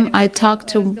time I talked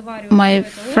to my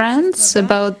friends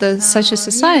about such a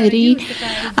society,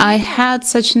 I had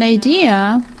such an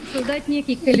idea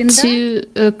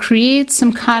to create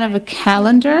some kind of a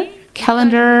calendar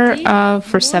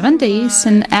for 7 days,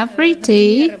 and every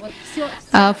day,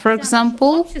 for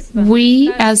example,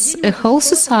 we as a whole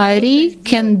society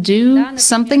can do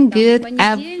something good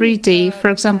every day. For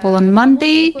example, on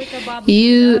Monday,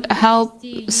 you help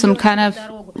some kind of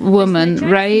woman,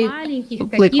 right?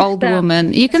 Like old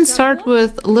woman. You can start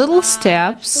with little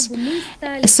steps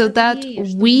so that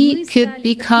we could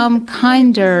become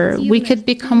kinder, we could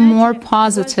become more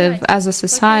positive as a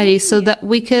society, so that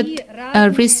we could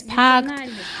respect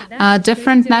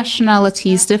different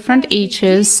nationalities, different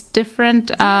ages,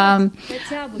 different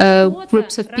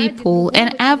groups of people,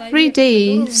 and every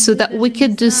day, so that we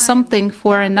could do something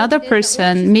for another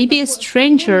person, maybe a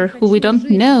stranger who we don't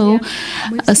know.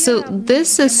 So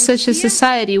this is such a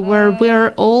society where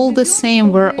we're all the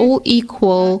same, we're all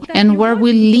equal, and where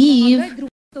we live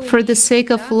for the sake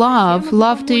of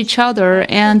love to each other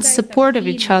and support of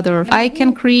each other. I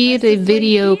can create a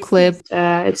video clip.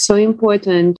 It's so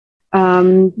important.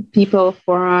 People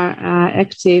who are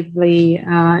actively,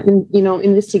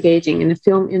 investigating in the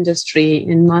film industry,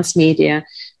 in mass media,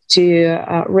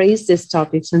 to raise these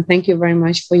topics. And thank you very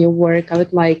much for your work. I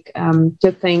would like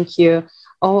to thank you,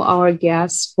 all our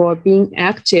guests, for being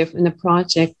active in the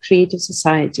project Creative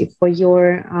Society, for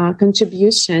your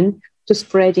contribution to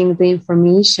spreading the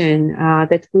information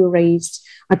that we raised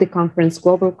at the conference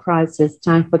Global Crisis,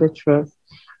 Time for the Truth.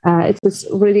 It is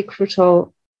really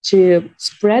crucial to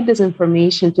spread this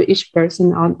information to each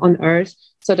person on Earth,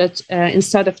 so that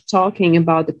instead of talking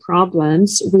about the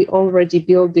problems, we already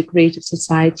build the creative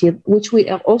society, which we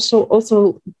are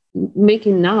also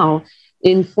making now,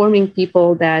 informing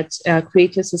people that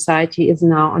creative society is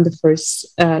now on the first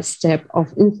step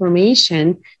of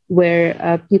information,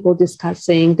 where people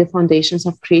discussing the foundations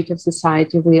of creative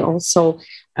society. We also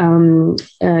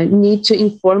need to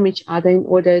inform each other in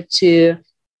order to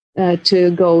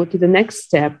go to the next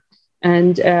step.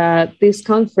 And this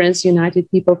conference united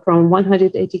people from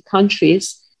 180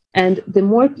 countries. And the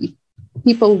more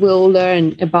people will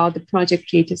learn about the project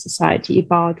Creative Society,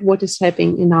 about what is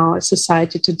happening in our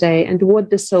society today and what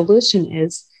the solution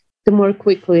is, the more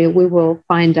quickly we will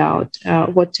find out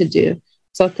what to do.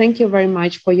 So thank you very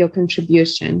much for your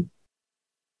contribution.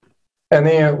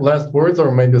 Any last words,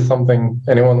 or maybe something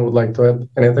anyone would like to add?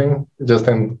 Anything? Just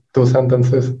in 2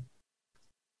 sentences?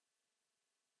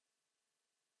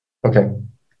 Okay.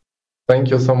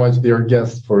 Thank you so much, dear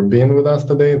guests, for being with us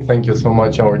today. Thank you so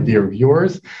much, our dear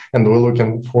viewers, and we're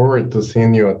looking forward to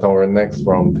seeing you at our next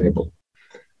roundtable.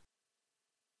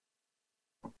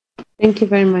 Thank you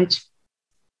very much.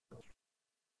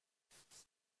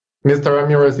 Mr.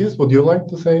 Amir Aziz, would you like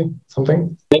to say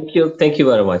something? Thank you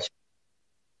very much.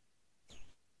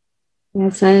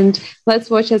 Yes, and let's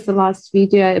watch as the last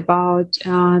video about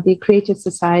the creative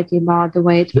society, about the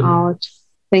way out.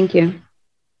 Thank you.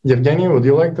 Evgeny, would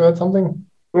you like to add something?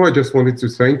 No, I just wanted to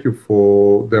thank you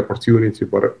for the opportunity,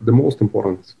 but the most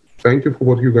important, thank you for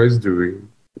what you guys doing.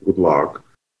 Good luck.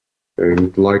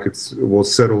 And like it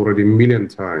was said already a million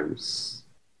times,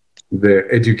 the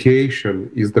education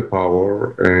is the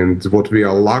power, and what we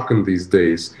are lacking these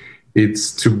days,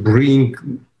 it's to bring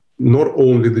not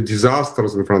only the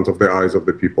disasters in front of the eyes of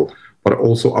the people, but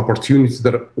also opportunities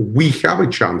that we have a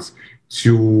chance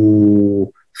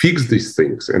to fix these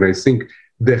things. And I think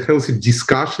the healthy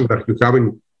discussion that you're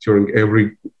having during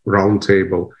every round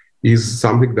table is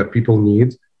something that people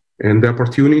need, and the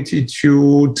opportunity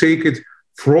to take it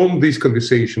from these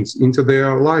conversations into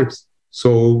their lives.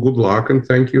 So good luck, and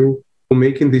thank you for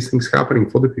making these things happening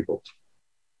for the people.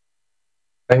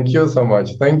 Thank you so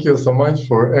much. Thank you so much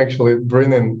for actually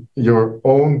bringing your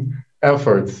own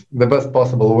efforts the best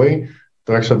possible way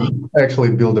to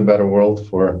actually build a better world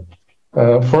for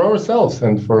ourselves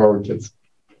and for our kids.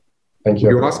 Thank you.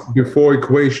 You asked before a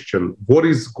question, what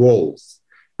is goals?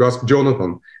 You asked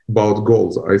Jonathan about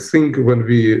goals. I think when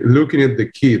we looking at the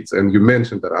kids, and you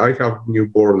mentioned that I have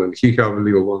newborn and he have a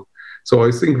little one. So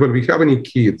I think when we have any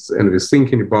kids and we're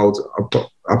thinking about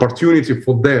opportunity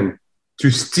for them to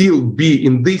still be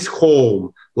in this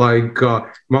home, like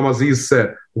Mama Aziz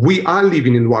said, we are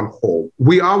living in one home.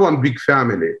 We are one big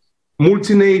family,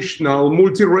 multinational,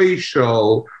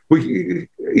 multiracial, we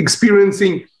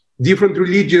experiencing different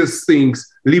religious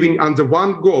things, living under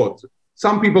one God.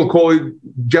 Some people call it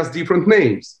just different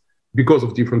names because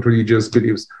of different religious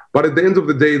beliefs. But at the end of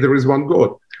the day, there is one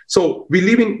God. So we're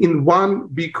living in one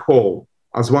big home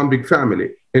as one big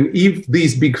family. And if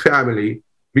this big family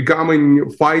becoming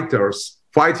fighters,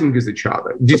 fighting with each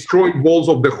other, destroying walls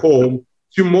of the home,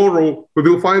 tomorrow we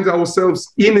will find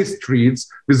ourselves in the streets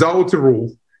without a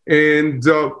roof and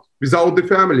without the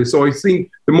family. So I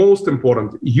think the most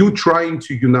important, you trying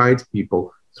to unite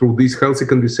people through these healthy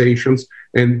conversations,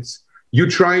 and you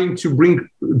trying to bring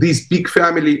this big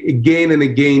family again and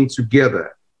again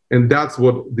together. And that's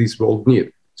what this world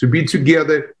needs, to be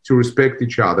together, to respect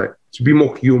each other, to be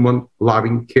more human,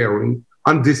 loving, caring,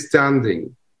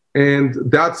 understanding. And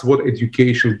that's what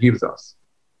education gives us.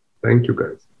 Thank you,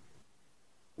 guys.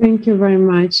 Thank you very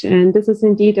much. And this is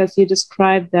indeed, as you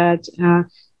described, that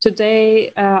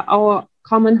today our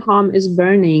common home is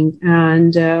burning,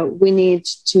 and we need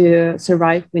to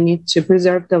survive. We need to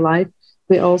preserve the life.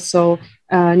 We also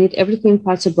need everything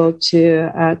possible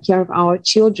to care of our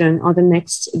children or the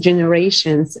next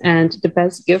generations. And the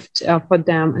best gift for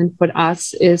them and for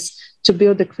us is to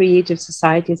build the creative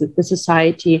societies, the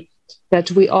society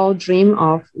that we all dream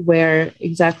of, where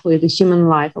exactly the human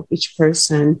life of each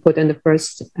person put in the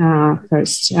first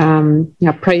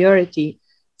priority.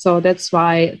 So that's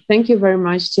why thank you very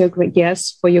much, dear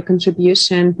guests, for your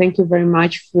contribution. Thank you very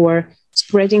much for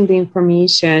spreading the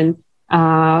information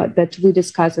that we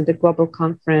discussed at the global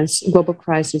conference, Global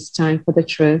Crisis, Time for the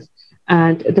Truth.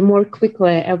 And the more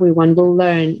quickly everyone will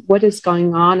learn what is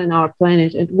going on our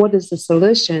planet and what is the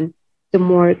solution, the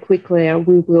more quickly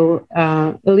we will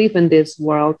live in this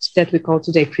world that we call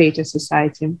today creative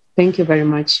society. Thank you very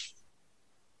much.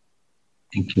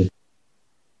 Thank you.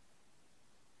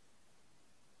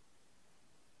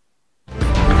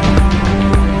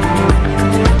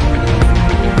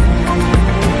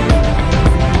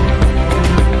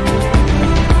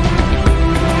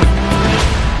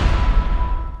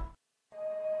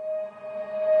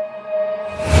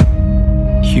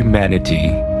 Humanity,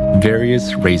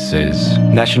 various races,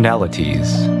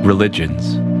 nationalities,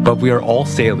 religions, but we are all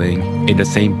sailing in the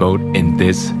same boat in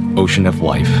this ocean of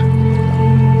life.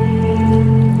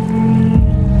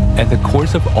 At the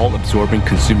course of all-absorbing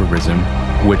consumerism,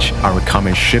 which our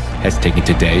common ship has taken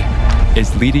today,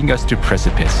 is leading us to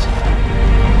precipice.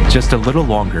 Just a little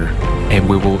longer, and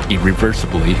we will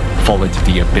irreversibly fall into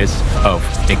the abyss of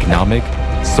economic,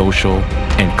 social,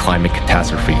 and climate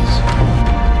catastrophes.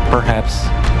 Perhaps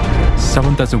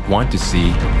someone doesn't want to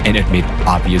see and admit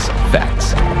obvious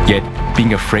facts, yet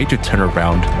being afraid to turn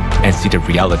around and see the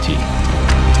reality.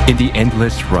 In the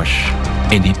endless rush,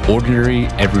 in the ordinary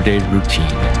everyday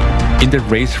routine, in the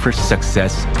race for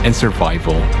success and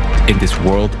survival in this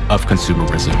world of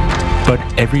consumerism. But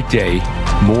every day,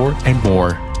 more and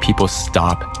more people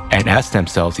stop and ask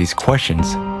themselves these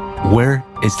questions. Where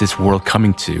is this world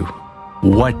coming to?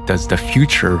 What does the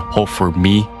future hold for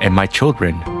me and my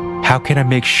children? How can I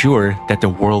make sure that the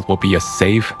world will be a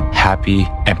safe, happy,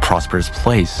 and prosperous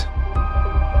place?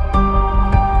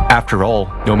 After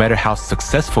all, no matter how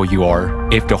successful you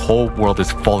are, if the whole world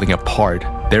is falling apart,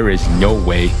 there is no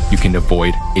way you can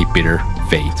avoid a bitter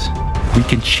fate. We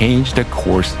can change the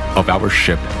course of our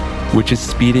ship, which is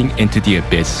speeding into the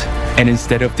abyss, and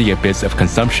instead of the abyss of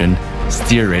consumption,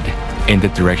 steer it in the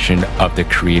direction of the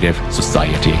creative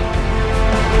society.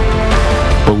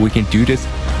 But we can do this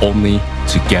only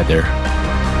together.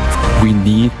 We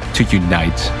need to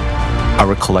unite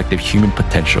our collective human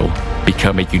potential,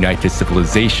 become a united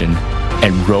civilization,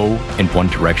 and row in one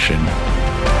direction.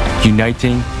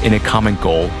 Uniting in a common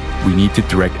goal, we need to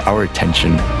direct our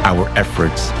attention, our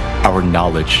efforts, our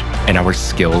knowledge, and our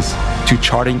skills to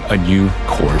charting a new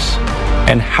course.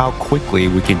 And how quickly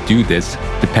we can do this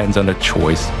depends on the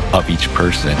choice of each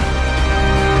person.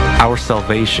 Our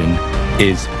salvation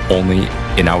is only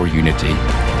in our unity.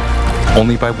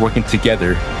 Only by working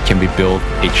together can we build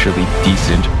a truly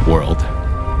decent world.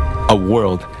 A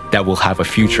world that will have a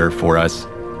future for us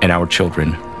and our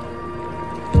children.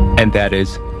 And that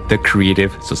is the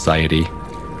creative society.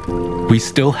 We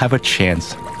still have a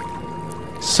chance.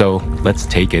 So let's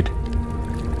take it